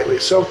 revised slightly.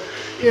 So,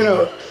 you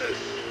know,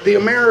 the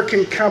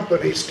American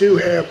companies do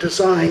have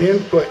design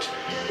input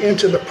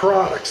into the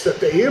products that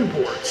they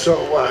import.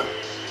 So,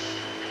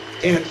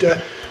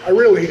 I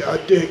really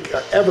dig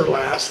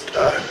Everlast,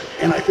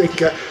 and I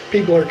think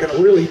people are going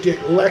to really dig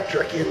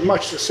Lectric in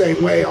much the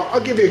same way. I'll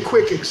give you a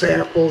quick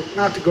example,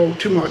 not to go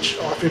too much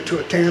off into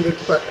a tangent,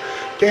 but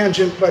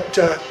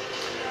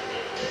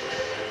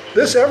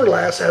this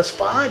Everlast has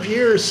 5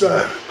 years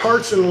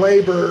parts and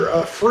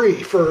labor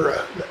free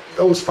for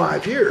those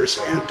 5 years,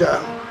 and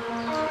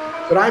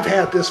but I've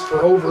had this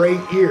for over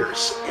 8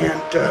 years,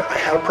 and I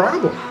had a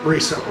problem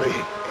recently,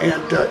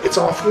 and it's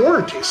off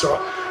warranty. So,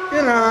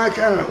 you know, I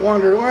kind of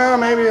wondered, well,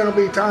 maybe it'll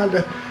be time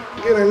to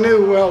get a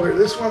new welder.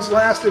 This one's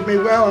lasted me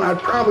well, and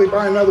I'd probably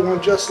buy another one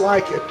just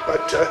like it,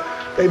 but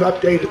they've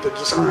updated the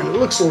design. It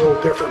looks a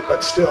little different,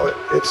 but still,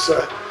 it's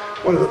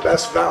one of the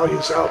best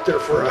values out there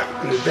for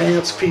an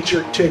advanced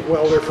featured TIG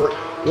welder for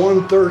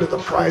 1/3 of the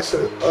price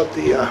of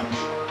the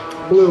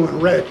blue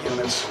and red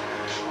units.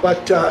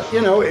 But,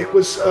 you know, it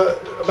was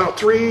about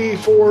 3,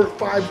 4,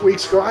 5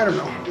 weeks ago, I don't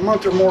know, a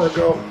month or more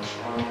ago.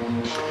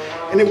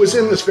 And it was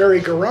in this very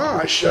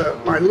garage.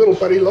 My little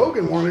buddy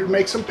Logan wanted to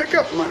make some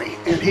pickup money.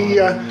 And he,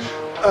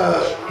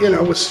 you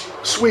know, was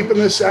sweeping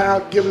this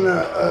out, giving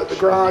the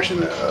garage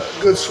a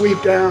good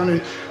sweep down.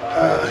 And,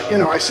 you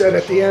know, I said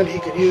at the end he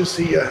could use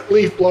the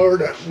leaf blower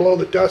to blow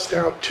the dust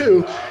out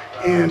too.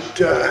 And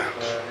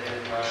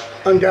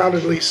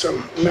undoubtedly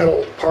some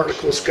metal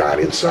particles got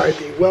inside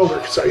the welder,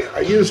 because I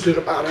used it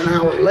about an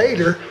hour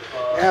later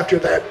after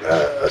that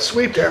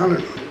sweep down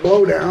and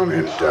blow down,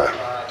 and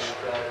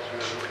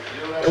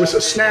there was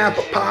a snap,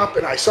 a pop,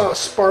 and I saw a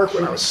spark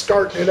when I was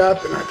starting it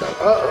up, and I thought,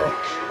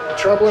 uh-oh,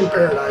 trouble in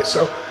paradise.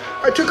 So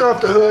I took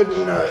off the hood,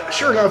 and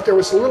sure enough, there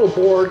was a little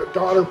board, a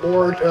daughter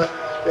board,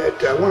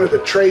 that one of the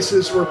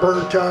traces were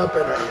burnt up,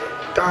 and a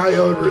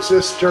diode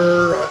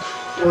resistor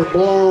were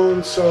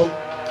blown. So,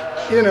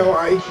 you know,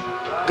 I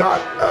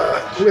got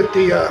with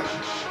the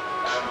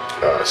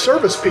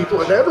service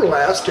people at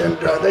Everlast, and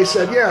they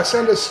said, yeah,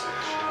 send us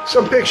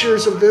some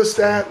pictures of this,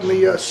 that, and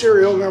the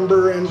serial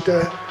number, and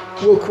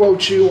we'll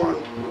quote you on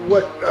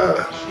what,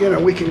 you know,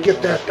 we can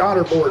get that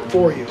daughter board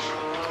for you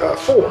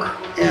for.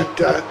 And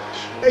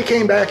they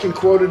came back and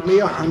quoted me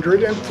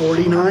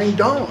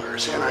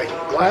 $149, and I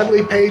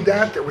gladly paid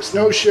that. There was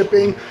no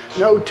shipping,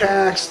 no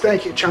tax.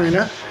 Thank you,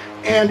 China.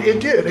 And it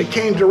did. It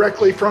came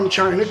directly from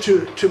China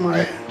to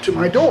my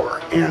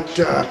door, and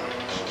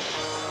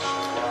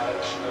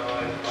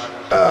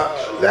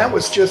that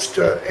was just,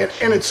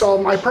 and it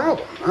solved my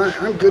problem.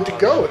 I'm good to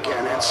go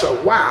again. And so,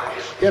 wow,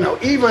 you know,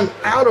 even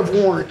out of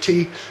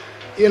warranty,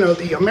 you know,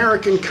 the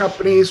American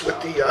companies with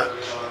the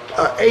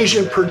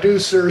Asian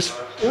producers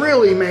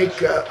really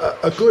make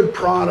a good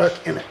product,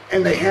 and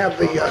they have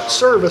the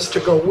service to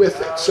go with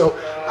it. So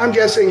I'm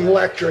guessing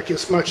Lectric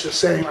is much the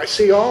same. I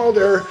see all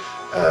their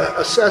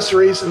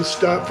accessories and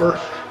stuff are,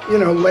 you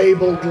know,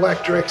 labeled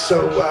Lectric,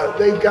 so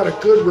they've got a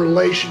good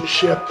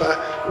relationship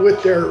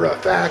with their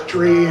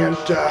factory. And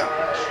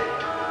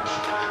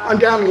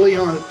undoubtedly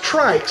on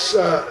trikes,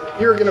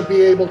 you're going to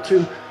be able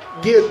to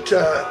get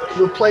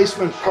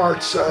replacement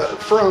parts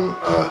from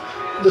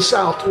the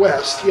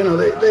Southwest. You know,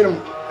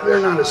 they're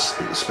not as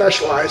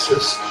specialized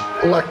as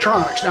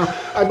electronics. Now,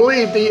 I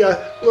believe the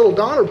little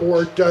daughter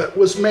board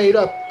was made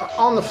up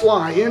on the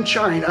fly in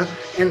China,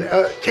 and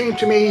came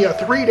to me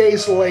 3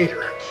 days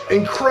later.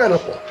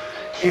 Incredible.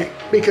 And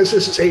because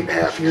this is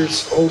 8.5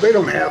 years old, they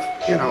don't have,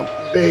 you know,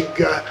 big,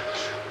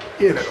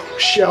 you know,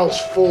 shelves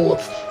full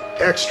of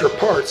extra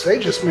parts. They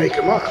just make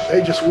them up.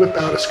 They just whip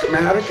out a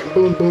schematic and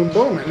boom, boom,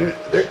 boom, and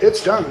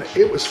it's done.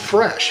 It was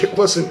fresh. It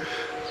wasn't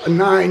a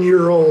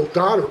 9-year-old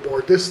daughter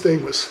board. This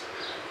thing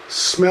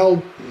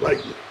smelled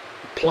like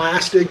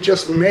plastic,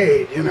 just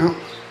made, you know.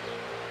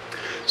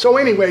 So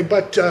anyway,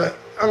 but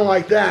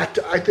unlike that,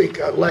 I think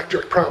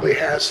Lectric probably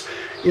has,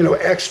 you know,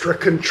 extra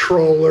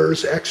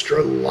controllers,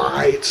 extra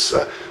lights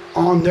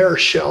on their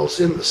shelves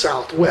in the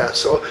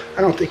Southwest. So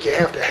I don't think you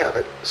have to have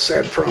it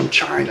sent from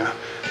China.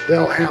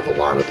 They'll have a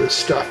lot of this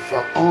stuff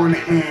on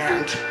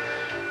hand.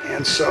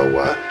 And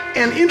so,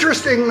 and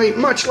interestingly,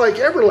 much like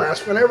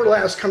Everlast, when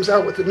Everlast comes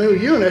out with a new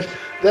unit,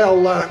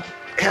 they'll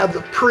have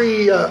the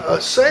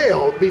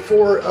pre-sale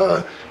before,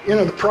 you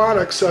know, the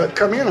products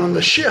come in on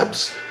the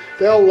ships.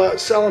 They'll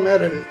sell them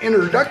at an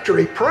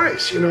introductory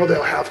price. You know,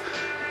 they'll have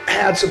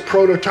had some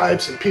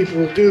prototypes, and people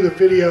will do the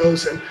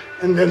videos,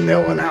 and then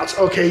they'll announce,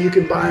 okay, you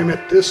can buy them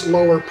at this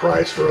lower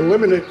price for a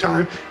limited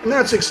time. And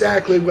that's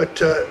exactly what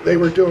they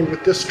were doing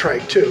with this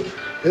trike too.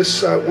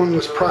 This one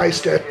was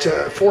priced at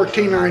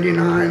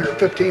 $14.99 or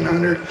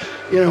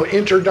 $1,500, you know,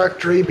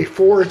 introductory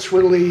before it's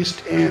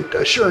released. And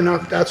sure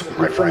enough, that's what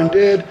my friend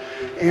did.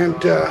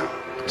 And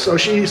so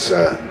she's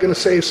going to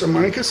save some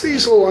money, because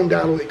these will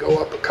undoubtedly go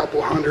up a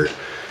couple hundred,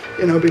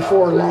 you know,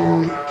 before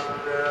long.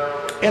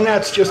 And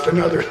that's just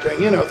another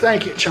thing, you know.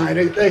 Thank you,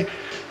 China.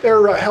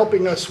 They're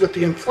helping us with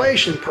the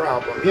inflation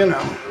problem. You know,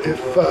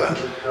 if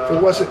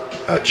it wasn't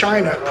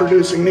China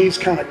producing these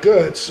kind of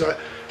goods,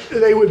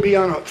 they would be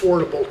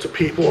unaffordable to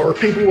people, or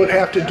people would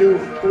have to do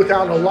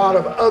without a lot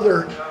of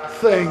other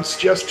things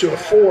just to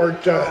afford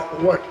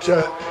what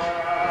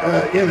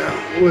you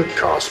know, would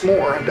cost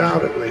more,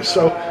 undoubtedly.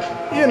 So,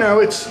 you know,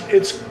 it's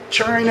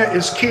China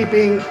is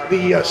keeping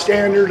the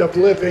standard of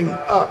living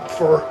up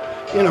for,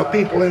 you know,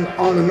 people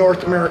on the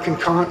North American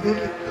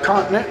continent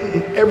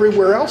and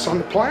everywhere else on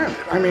the planet.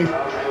 I mean,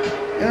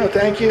 you know,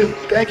 thank you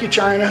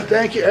China,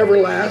 thank you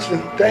Everlast,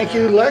 and thank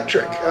you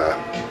Lectric.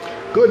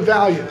 Good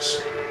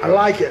values. I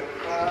like it.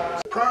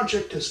 The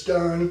project is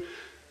done.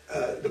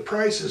 The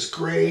price is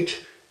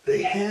great.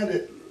 They had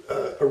it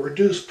a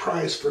reduced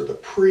price for the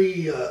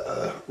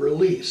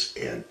pre-release,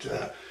 and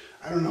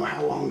I don't know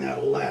how long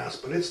that'll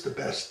last, but it's the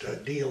best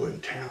deal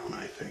in town,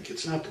 I think.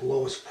 It's not the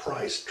lowest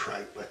priced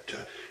trike, but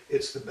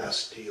it's the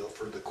best deal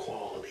for the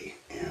quality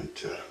and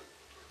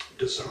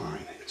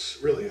design.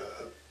 It's really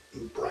a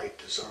bright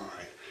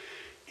design,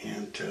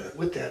 and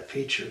with that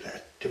feature,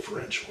 that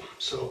differential.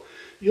 So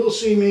you'll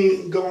see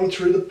me going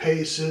through the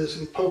paces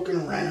and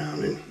poking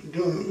around and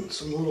doing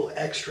some little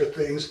extra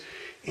things.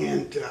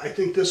 And I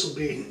think this will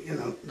be, you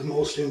know, the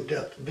most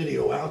in-depth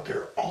video out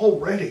there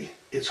already.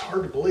 It's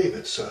hard to believe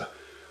it's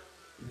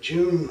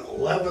June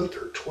 11th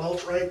or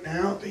 12th right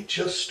now. They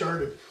just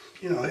started,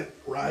 you know, it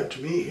arrived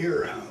to me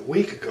here a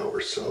week ago or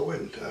so,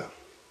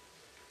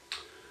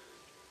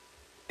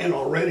 and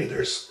already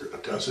there's a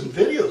dozen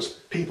videos,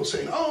 people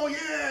saying, oh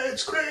yeah,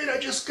 it's great, I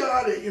just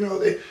got it, you know,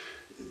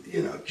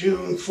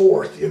 June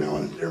 4th, you know,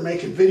 and they're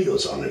making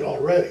videos on it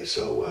already.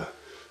 So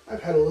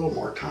I've had a little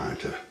more time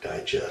to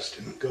digest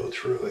and go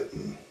through it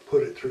and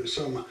put it through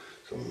some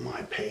of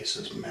my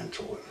paces,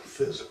 mental and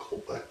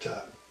physical. But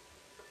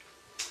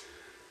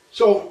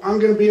So I'm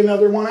going to be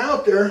another one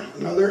out there.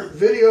 Another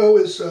video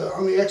is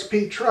on the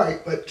XP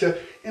Trike, but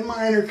in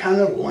mine are kind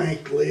of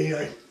lengthy.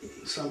 I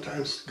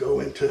sometimes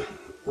go into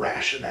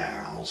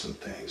rationales and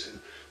things, and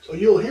so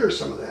you'll hear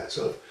some of that.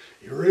 So if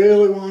you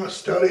really want to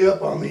study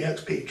up on the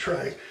XP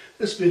Trike,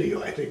 this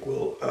video I think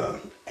will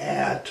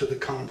add to the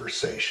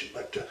conversation.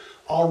 But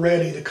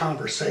already the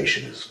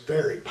conversation is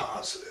very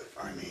positive.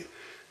 I mean,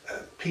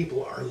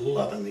 people are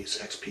loving these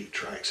XP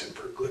Trikes, and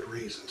for good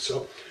reason.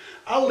 So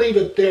I'll leave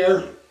it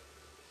there.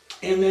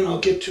 And then I'll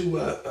get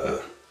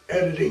to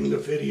editing the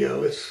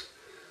video. It's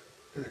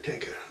going to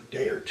take a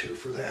day or two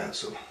for that,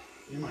 so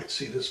you might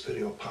see this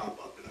video pop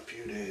up in a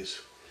few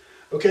days.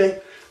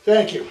 Okay,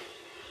 thank you.